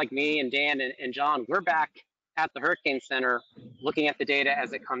know, people like me and Dan and John, we're back at the Hurricane Center looking at the data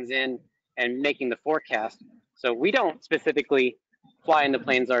as it comes in and making the forecast. So we don't specifically fly in the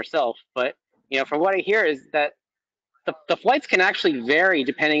planes ourselves, but you know, from what I hear is that the flights can actually vary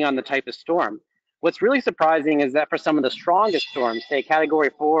depending on the type of storm. What's really surprising is that for some of the strongest storms, say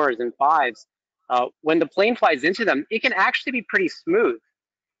Category 4s and 5s, when the plane flies into them, it can actually be pretty smooth.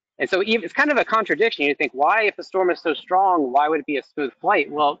 And so it's kind of a contradiction. You think, why, if the storm is so strong, why would it be a smooth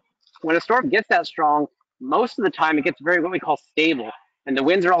flight? Well, when a storm gets that strong, most of the time it gets very what we call stable. And the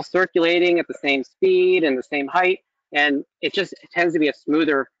winds are all circulating at the same speed and the same height, and it tends to be a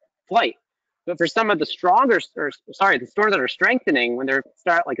smoother flight. But for some of the the storms that are strengthening, when they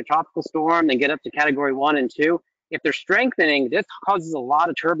start like a tropical storm, they get up to Category 1 and 2, if they're strengthening, this causes a lot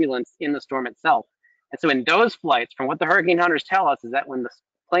of turbulence in the storm itself. And so in those flights, from what the hurricane hunters tell us, is that when the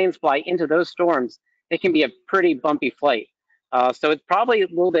planes fly into those storms, it can be a pretty bumpy flight. So it's probably a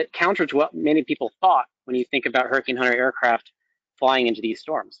little bit counter to what many people thought when you think about hurricane hunter aircraft flying into these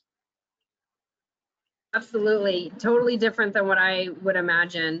storms. Absolutely, totally different than what I would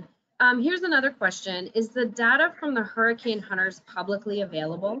imagine. Here's another question. Is the data from the hurricane hunters publicly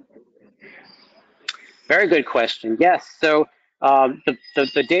available? Very good question. Yes. So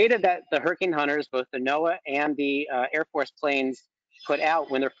the data that the hurricane hunters, both the NOAA and the Air Force planes, put out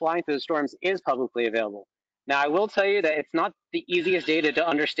when they're flying through the storms is publicly available. Now, I will tell you that it's not the easiest data to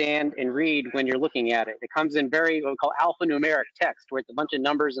understand and read when you're looking at it. It comes in very what we call alphanumeric text, where it's a bunch of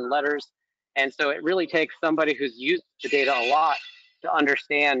numbers and letters. And so it really takes somebody who's used the data a lot to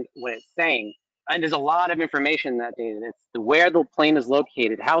understand what it's saying. And there's a lot of information in that data. It's where the plane is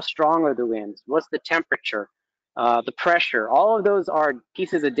located, how strong are the winds, what's the temperature, the pressure. All of those are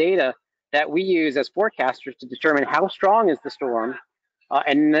pieces of data that we use as forecasters to determine how strong is the storm,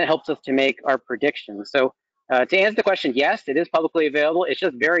 and that helps us to make our predictions. So to answer the question, yes, it is publicly available. It's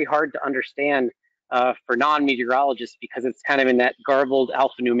just very hard to understand for non-meteorologists because it's kind of in that garbled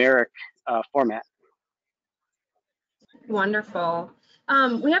alphanumeric format. Wonderful.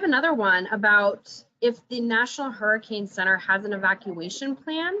 We have another one about if the National Hurricane Center has an evacuation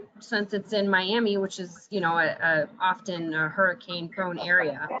plan, since it's in Miami, which is, you know, often a hurricane-prone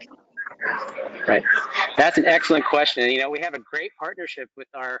area. Right. That's an excellent question. You know, we have a great partnership with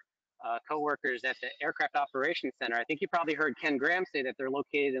our coworkers at the Aircraft Operations Center. I think you probably heard Ken Graham say that they're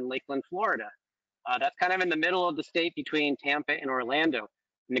located in Lakeland, Florida. That's kind of in the middle of the state between Tampa and Orlando.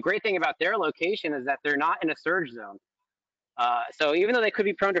 And the great thing about their location is that they're not in a surge zone. So even though they could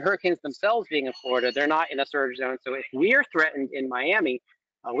be prone to hurricanes themselves being in Florida, they're not in a surge zone. So if we are threatened in Miami,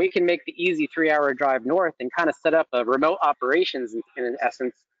 we can make the easy 3-hour drive north and kind of set up a remote operations in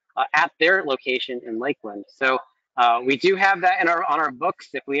essence at their location in Lakeland. So we do have that on our books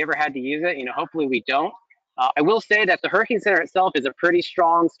if we ever had to use it. Hopefully we don't. I will say that the Hurricane Center itself is a pretty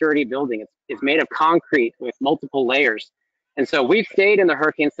strong, sturdy building. It's made of concrete with multiple layers. And so we've stayed in the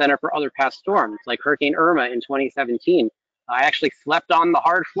Hurricane Center for other past storms, like Hurricane Irma in 2017. I actually slept on the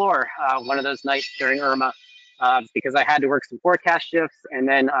hard floor one of those nights during Irma because I had to work some forecast shifts and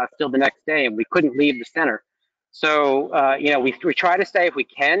then still the next day, and we couldn't leave the center. So, we try to stay if we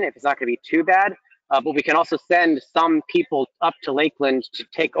can, if it's not going to be too bad. But we can also send some people up to Lakeland to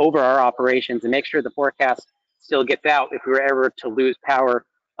take over our operations and make sure the forecast still gets out if we were ever to lose power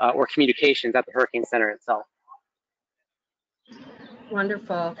or communications at the Hurricane Center itself.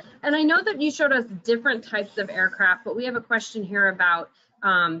 Wonderful. And I know that you showed us different types of aircraft, but we have a question here about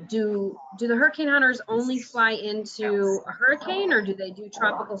do the hurricane hunters only fly into a hurricane, or do they do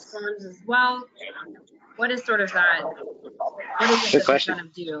tropical storms as well? What is sort of that? What is it Good that question. they kind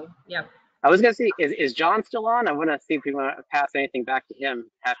of do? Yep. I was going to see, is John still on? I want to see if we want to pass anything back to him,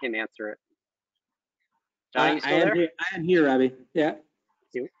 have him answer it. John, are you still there? I am here, Abby. Yeah.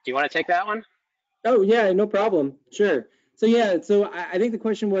 Do you want to take that one? Oh, yeah, no problem. Sure. So, yeah, I think the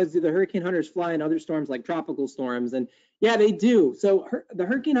question was, do the hurricane hunters fly in other storms like tropical storms? And yeah, they do. So the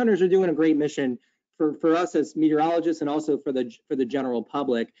hurricane hunters are doing a great mission for us as meteorologists and also for the general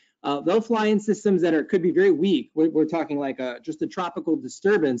public. They'll fly in systems that could be very weak. We're talking like just a tropical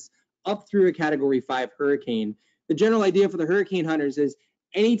disturbance up through a Category 5 hurricane. The general idea for the hurricane hunters is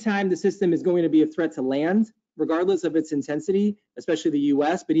anytime the system is going to be a threat to land, regardless of its intensity, especially the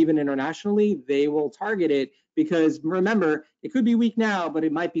US, but even internationally, they will target it because remember, it could be weak now, but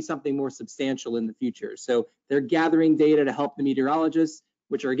it might be something more substantial in the future. So they're gathering data to help the meteorologists,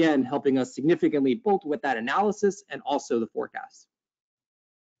 which are again, helping us significantly both with that analysis and also the forecast.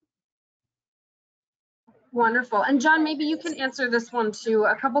 Wonderful. And John, maybe you can answer this one too.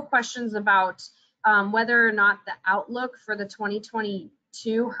 A couple questions about whether or not the outlook for the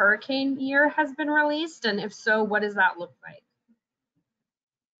 2022 hurricane year has been released, and if so, what does that look like?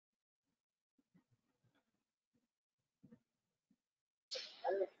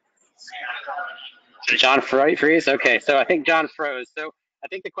 John freeze? Okay, so I think John froze. So I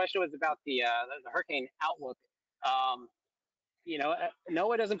think the question was about the hurricane outlook.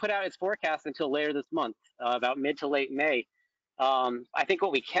 NOAA doesn't put out its forecast until later this month, about mid to late May. I think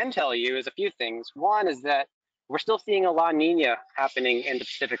what we can tell you is a few things. One is that we're still seeing a La Nina happening in the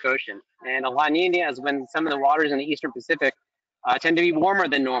Pacific Ocean. And a La Nina is when some of the waters in the Eastern Pacific tend to be warmer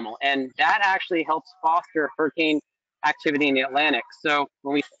than normal. And that actually helps foster hurricane activity in the Atlantic. So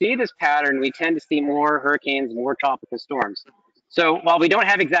when we see this pattern, we tend to see more hurricanes, more tropical storms. So while we don't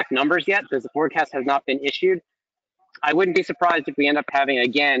have exact numbers yet, because the forecast has not been issued, I wouldn't be surprised if we end up having,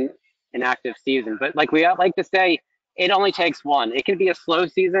 again, an active season. But like we like to say, it only takes one. It can be a slow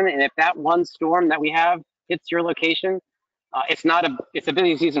season, and if that one storm that we have hits your location, it's a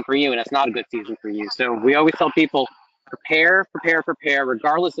busy season for you, and it's not a good season for you. So we always tell people, prepare,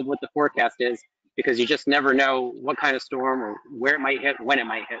 regardless of what the forecast is, because you just never know what kind of storm or where it might hit, when it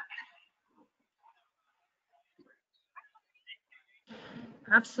might hit.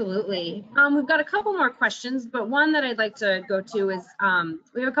 Absolutely. We've got a couple more questions, but one that I'd like to go to is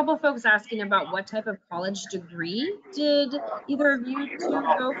we have a couple of folks asking about what type of college degree did either of you two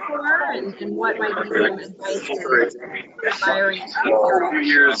go for, and what might be some advice to aspiring. You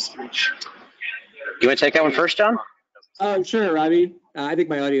want to take that one first, John? Sure, Robbie. I think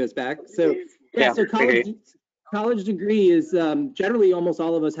my audio is back. So yeah, so college degree is generally almost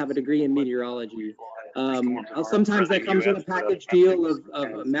all of us have a degree in meteorology. Sometimes that comes with a package deal of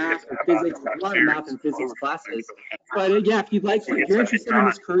math and physics, a lot of math and physics classes. But yeah, if you're interested in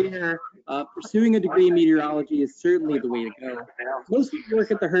this career, pursuing a degree in meteorology is certainly the way to go. Most people who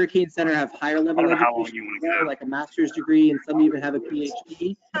work at the Hurricane Center have higher level education, like a master's degree, and some even have a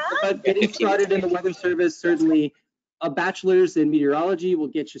PhD. But getting started in the Weather Service, certainly a bachelor's in meteorology will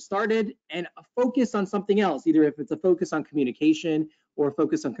get you started, and a focus on something else, either if it's a focus on communication or a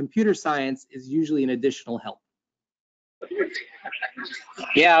focus on computer science, is usually an additional help.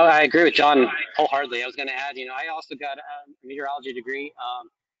 Yeah, I agree with John wholeheartedly. I was going to add, I also got a meteorology degree,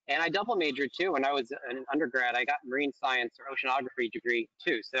 and I double majored too. When I was an undergrad, I got marine science or oceanography degree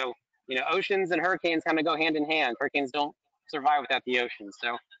too. So, oceans and hurricanes kind of go hand in hand. Hurricanes don't survive without the ocean.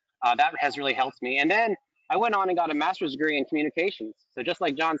 So That has really helped me. And then I went on and got a master's degree in communications. So just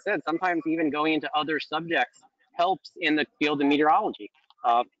like John said, sometimes even going into other subjects helps in the field of meteorology.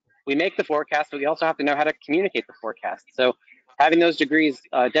 We make the forecast, but we also have to know how to communicate the forecast. So having those degrees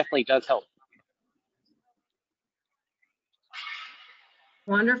definitely does help.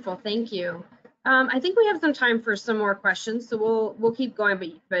 Wonderful, thank you. I think we have some time for some more questions, so we'll keep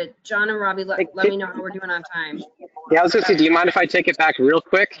going. But John and Robbie, let me know how we're doing on time. Yeah, I was going to say, do you mind if I take it back real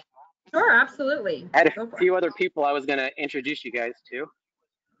quick? Sure, absolutely. I had a few other people I was going to introduce you guys to.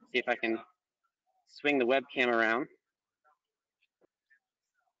 See if I can swing the webcam around.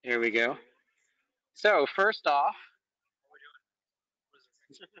 There we go. So first off,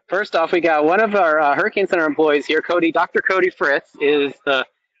 we got one of our Hurricane Center employees here, Cody. Dr. Cody Fritz is the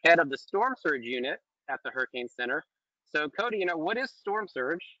head of the Storm Surge Unit at the Hurricane Center. So Cody, you know, what is storm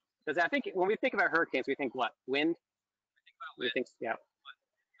surge? Because I think when we think about hurricanes, we think what? Wind? We think, yeah.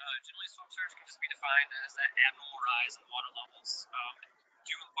 Generally, storm surge can just be defined as that abnormal rise in water levels,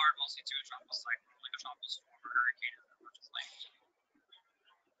 due in part mostly to a tropical cyclone, like a tropical storm or hurricane.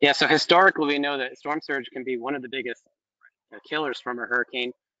 Yeah, so historically, we know that storm surge can be one of the biggest killers from a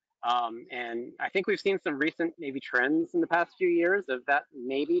hurricane. And I think we've seen some recent maybe trends in the past few years of that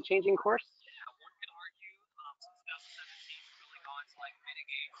maybe changing course. Yeah, one could argue since 2017 we've really gone to like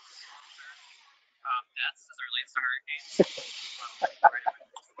mitigate storm surge deaths as it relates to hurricanes.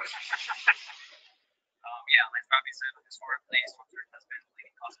 Yeah, like Robbie said, historically, storm surge has been the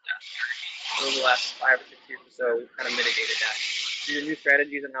leading cause of death in hurricanes. Over the last 5 or 6 years or so, we've kind of mitigated that. These are new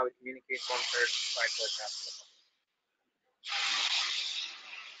strategies on how we communicate storm surge by forecast.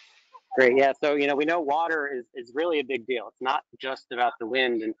 Great, yeah, so, you know, we know water is really a big deal. It's not just about the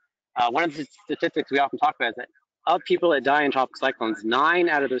wind. And one of the statistics we often talk about is that of people that die in tropical cyclones, 9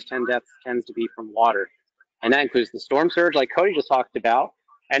 out of those 10 deaths tends to be from water. And that includes the storm surge, like Cody just talked about.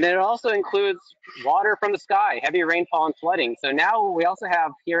 And then it also includes water from the sky, heavy rainfall and flooding. So now we also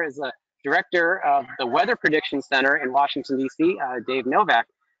have here as a director of the Weather Prediction Center in Washington, D.C., Dave Novak.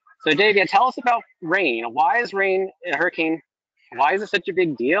 So Dave, yeah, tell us about rain. Why is rain in a hurricane? Why is it such a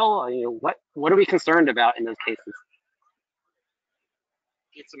big deal? You know, what are we concerned about in those cases?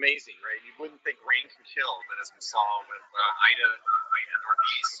 It's amazing, right? You wouldn't think rain can kill, but as we saw with Ida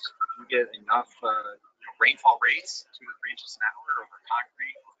Northeast, you get enough rainfall rates, 2 to 3 inches an hour over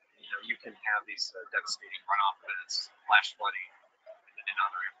concrete. You know, you can have these devastating runoff events, flash flooding, and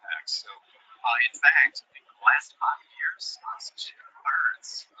other impacts. So, in fact, in the last 5 years, such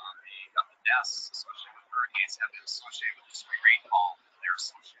birds, the deaths associated with hurricanes have been associated with extreme rainfall and their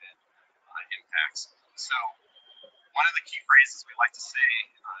associated impacts. So, one of the key phrases we like to say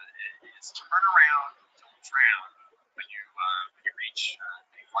is turn around, don't drown when you reach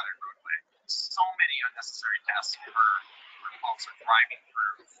a flooded roadway. So many unnecessary deaths occur when folks are driving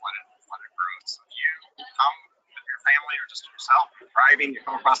through flooded roads. So if you come with your family or just yourself, you're driving, you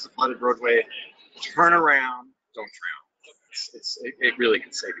come across the flooded roadway, turn around, don't drown. It really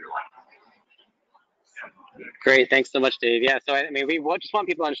can save your life. Great, thanks so much, Dave. Yeah, so I mean, we just want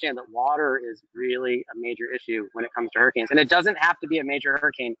people to understand that water is really a major issue when it comes to hurricanes, and it doesn't have to be a major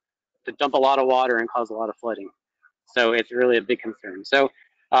hurricane to dump a lot of water and cause a lot of flooding. So it's really a big concern. So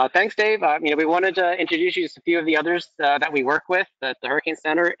thanks, Dave. You know, we wanted to introduce you to a few of the others that we work with at the Hurricane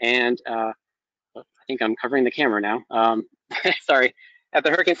Center, and I think I'm covering the camera now. Sorry, at the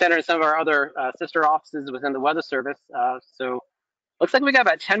Hurricane Center and some of our other sister offices within the Weather Service. So. Looks like we got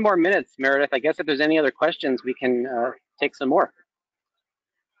about 10 more minutes, Meredith. I guess if there's any other questions, we can take some more.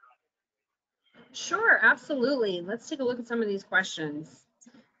 Sure, absolutely. Let's take a look at some of these questions.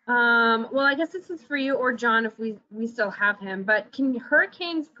 Well, I guess this is for you or John if we still have him, but can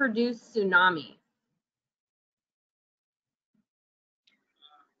hurricanes produce tsunami?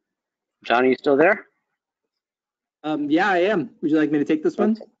 John, are you still there? Yeah, I am. Would you like me to take this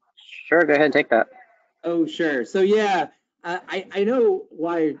one? Sure, go ahead and take that. Oh, sure. So yeah, I know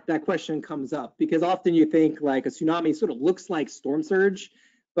why that question comes up, because often you think like a tsunami sort of looks like storm surge,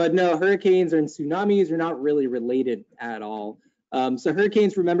 but no, hurricanes and tsunamis are not really related at all. So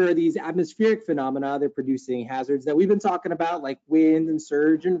hurricanes, remember, are these atmospheric phenomena. They're producing hazards that we've been talking about, like wind and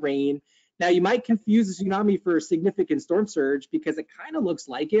surge and rain. Now, you might confuse a tsunami for a significant storm surge because it kind of looks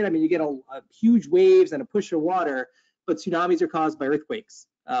like it. I mean, you get a huge waves and a push of water, but tsunamis are caused by earthquakes,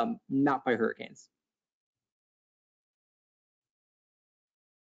 not by hurricanes.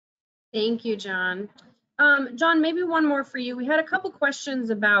 Thank you, John. John, maybe one more for you. We had a couple questions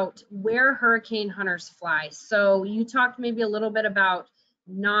about where hurricane hunters fly. So you talked maybe a little bit about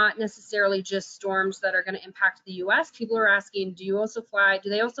not necessarily just storms that are going to impact the U.S. People are asking, do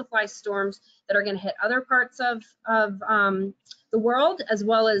they also fly storms that are going to hit other parts of the world, as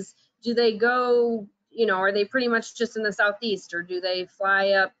well as do they go, are they pretty much just in the Southeast, or do they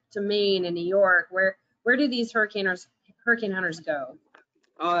fly up to Maine and New York? Where do these hurricane hunters go?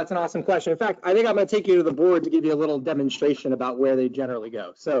 Oh, that's an awesome question. In fact, I think I'm going to take you to the board to give you a little demonstration about where they generally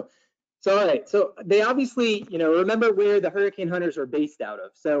go. So all right. So they obviously, remember where the hurricane hunters are based out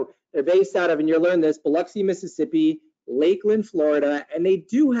of. So they're based out of, and you'll learn this, Biloxi, Mississippi, Lakeland, Florida, and they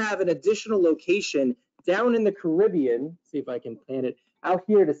do have an additional location down in the Caribbean. See if I can pan it out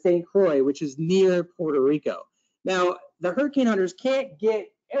here to St. Croix, which is near Puerto Rico. Now, the hurricane hunters can't get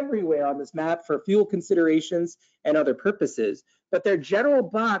everywhere on this map for fuel considerations and other purposes, but their general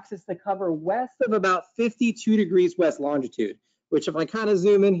box is to cover west of about 52 degrees west longitude, which if I kind of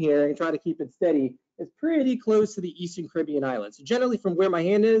zoom in here and try to keep it steady, is pretty close to the Eastern Caribbean islands. So generally from where my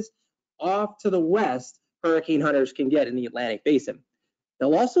hand is, off to the west, hurricane hunters can get in the Atlantic Basin.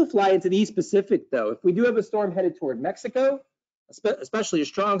 They'll also fly into the East Pacific though. If we do have a storm headed toward Mexico, especially a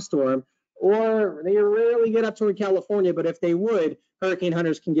strong storm, or they rarely get up toward California, but if they would, hurricane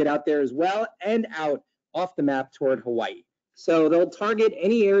hunters can get out there as well and out off the map toward Hawaii. So they'll target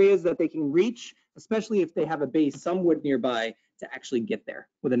any areas that they can reach, especially if they have a base somewhat nearby to actually get there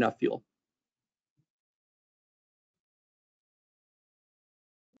with enough fuel.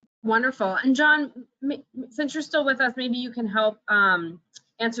 Wonderful. And John, since you're still with us, maybe you can help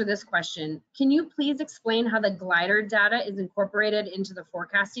answer this question. Can you please explain how the glider data is incorporated into the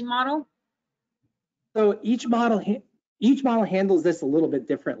forecasting model? So each model handles this a little bit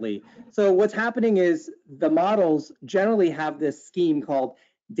differently. So what's happening is the models generally have this scheme called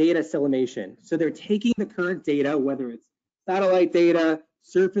data assimilation. So they're taking the current data, whether it's satellite data,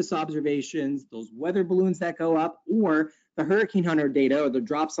 surface observations, those weather balloons that go up, or the hurricane hunter data, or the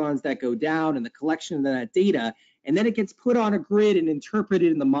dropsondes that go down, and the collection of that data, and then it gets put on a grid and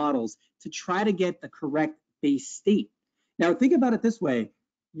interpreted in the models to try to get the correct base state. Now think about it this way.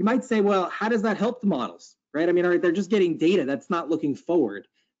 You might say, well, how does that help the models, right? I mean, they're just getting data that's not looking forward.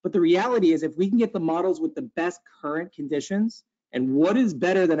 But the reality is if we can get the models with the best current conditions, and what is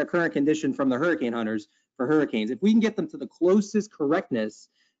better than a current condition from the hurricane hunters for hurricanes, if we can get them to the closest correctness,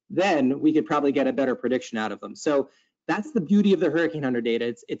 then we could probably get a better prediction out of them. So that's the beauty of the hurricane hunter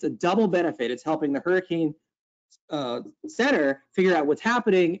data. It's a double benefit. It's helping the hurricane center figure out what's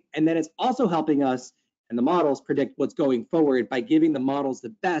happening, and then it's also helping us and the models predict what's going forward by giving the models the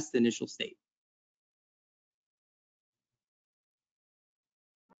best initial state.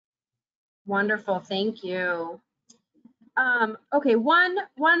 Wonderful, thank you. Okay, one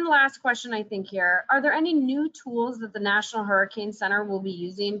last question I think here. Are there any new tools that the National Hurricane Center will be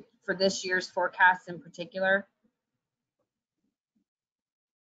using for this year's forecast in particular?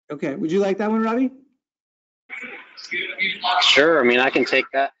 Okay, would you like that one, Robbie? Sure, I mean, I can take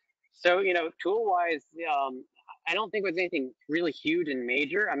that. So, tool-wise, I don't think it was anything really huge and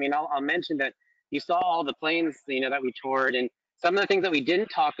major. I mean, I'll mention that you saw all the planes, that we toured, and some of the things that we didn't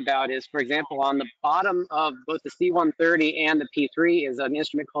talk about is, for example, on the bottom of both the C-130 and the P-3 is an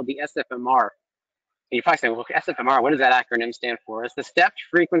instrument called the SFMR. And you're probably saying, well, SFMR, what does that acronym stand for? It's the Stepped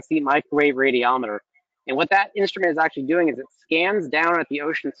Frequency Microwave Radiometer. And what that instrument is actually doing is it scans down at the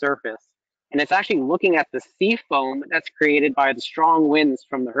ocean surface, and it's actually looking at the sea foam that's created by the strong winds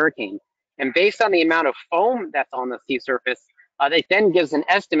from the hurricane. And based on the amount of foam that's on the sea surface, it then gives an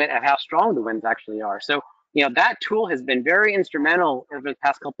estimate of how strong the winds actually are. So, that tool has been very instrumental over the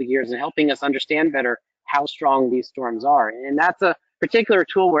past couple of years in helping us understand better how strong these storms are. And that's a particular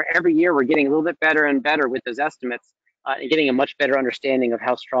tool where every year we're getting a little bit better and better with those estimates and getting a much better understanding of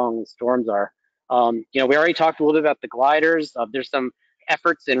how strong the storms are. We already talked a little bit about the gliders. There's some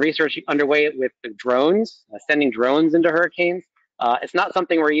efforts and research underway with the drones, sending drones into hurricanes. It's not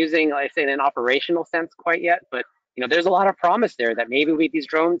something we're using, like I say, in an operational sense quite yet, but there's a lot of promise there that maybe these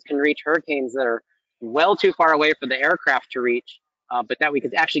drones can reach hurricanes that are well too far away for the aircraft to reach, but that we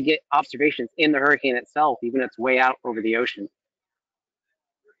could actually get observations in the hurricane itself, even if it's way out over the ocean.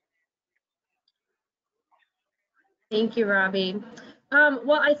 Thank you, Robbie.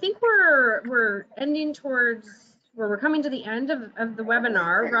 Well, I think we're ending towards, we're coming to the end of the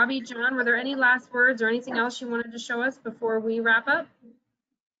webinar. Robbie, John, were there any last words or anything else you wanted to show us before we wrap up?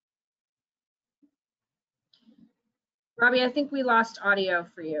 Robbie, I think we lost audio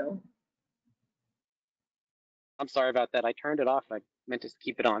for you. I'm sorry about that. I turned it off. I meant to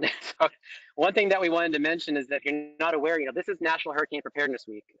keep it on. So one thing that we wanted to mention is that if you're not aware, this is National Hurricane Preparedness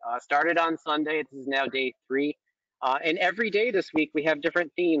Week. Started on Sunday. This is now day 3. And every day this week, we have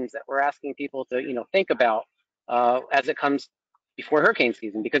different themes that we're asking people to, think about as it comes before hurricane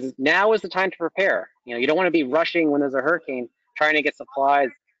season, because now is the time to prepare. You know, you don't want to be rushing when there's a hurricane, trying to get supplies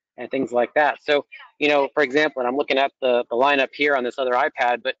and things like that. So, you know, for example, and I'm looking at the lineup here on this other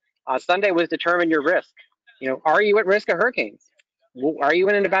iPad, but Sunday was determine your risk. You know, are you at risk of hurricanes? Are you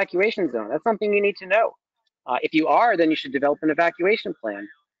in an evacuation zone? That's something you need to know. If you are, then you should develop an evacuation plan.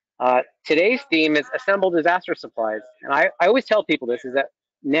 Today's theme is assemble disaster supplies. And I always tell people this, is that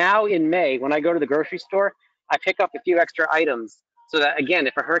now in May, when I go to the grocery store, I pick up a few extra items so that, again,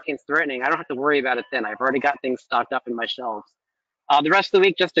 if a hurricane's threatening, I don't have to worry about it then. I've already got things stocked up in my shelves. The rest of the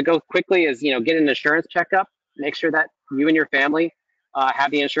week, just to go quickly, is, you know, get an insurance checkup. Make sure that you and your family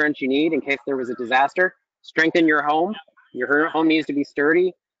have the insurance you need in case there was a disaster. Strengthen your home. Your home needs to be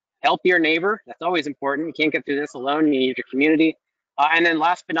sturdy. Help your neighbor. That's always important. You can't get through this alone. You need your community. And then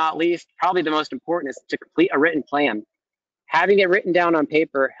last but not least, probably the most important, is to complete a written plan. Having it written down on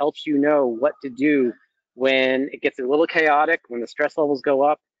paper helps you know what to do when it gets a little chaotic, when the stress levels go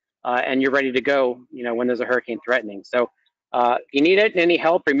up, and you're ready to go, you know, when there's a hurricane threatening. So if you need any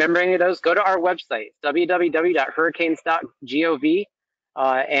help remembering those, go to our website, www.hurricanes.gov,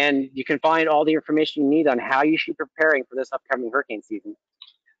 and you can find all the information you need on how you should be preparing for this upcoming hurricane season.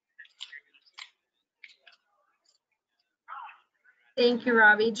 Thank you,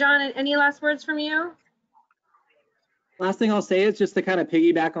 Robbie. John, any last words from you? Last thing I'll say is just to kind of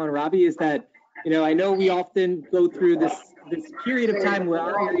piggyback on Robbie is that, you know, I know we often go through this period of time where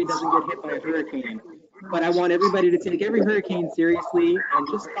our area doesn't get hit by a hurricane, but I want everybody to take every hurricane seriously and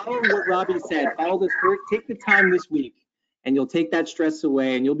just follow what Robbie said. Follow this, take the time this week, and you'll take that stress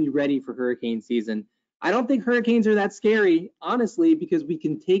away and you'll be ready for hurricane season. I don't think hurricanes are that scary, honestly, because we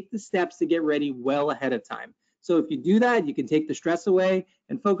can take the steps to get ready well ahead of time. So if you do that, you can take the stress away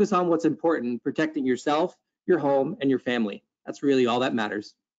and focus on what's important, protecting yourself, your home, and your family. That's really all that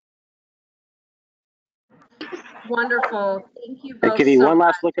matters. Wonderful. Thank you I'll both give you so one much.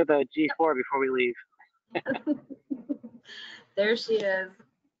 last look at the G4 before we leave. There she is.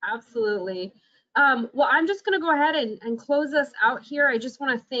 Absolutely. Well, I'm just going to go ahead and close us out here. I just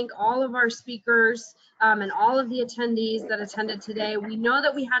want to thank all of our speakers and all of the attendees that attended today. We know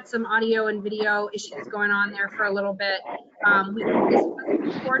that we had some audio and video issues going on there for a little bit. This was a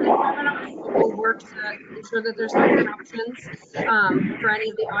recorded webinar, so we'll work to ensure that there's no interruptions for any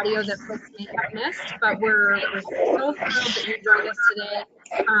of the audio that folks may have missed. But we're so thrilled that you joined us today.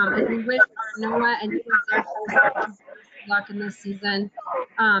 And we wish our NOAA and U.S. Air Force luck in this season.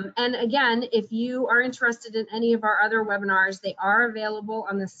 And again, if you are interested in any of our other webinars, they are available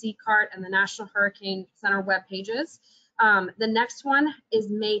on the SECART and the National Hurricane Center web pages. The next one is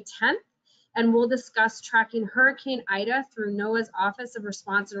May 10th, and we'll discuss tracking Hurricane Ida through NOAA's Office of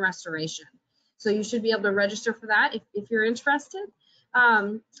Response and Restoration. So you should be able to register for that if you're interested.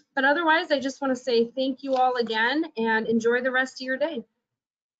 But otherwise, I just want to say thank you all again and enjoy the rest of your day.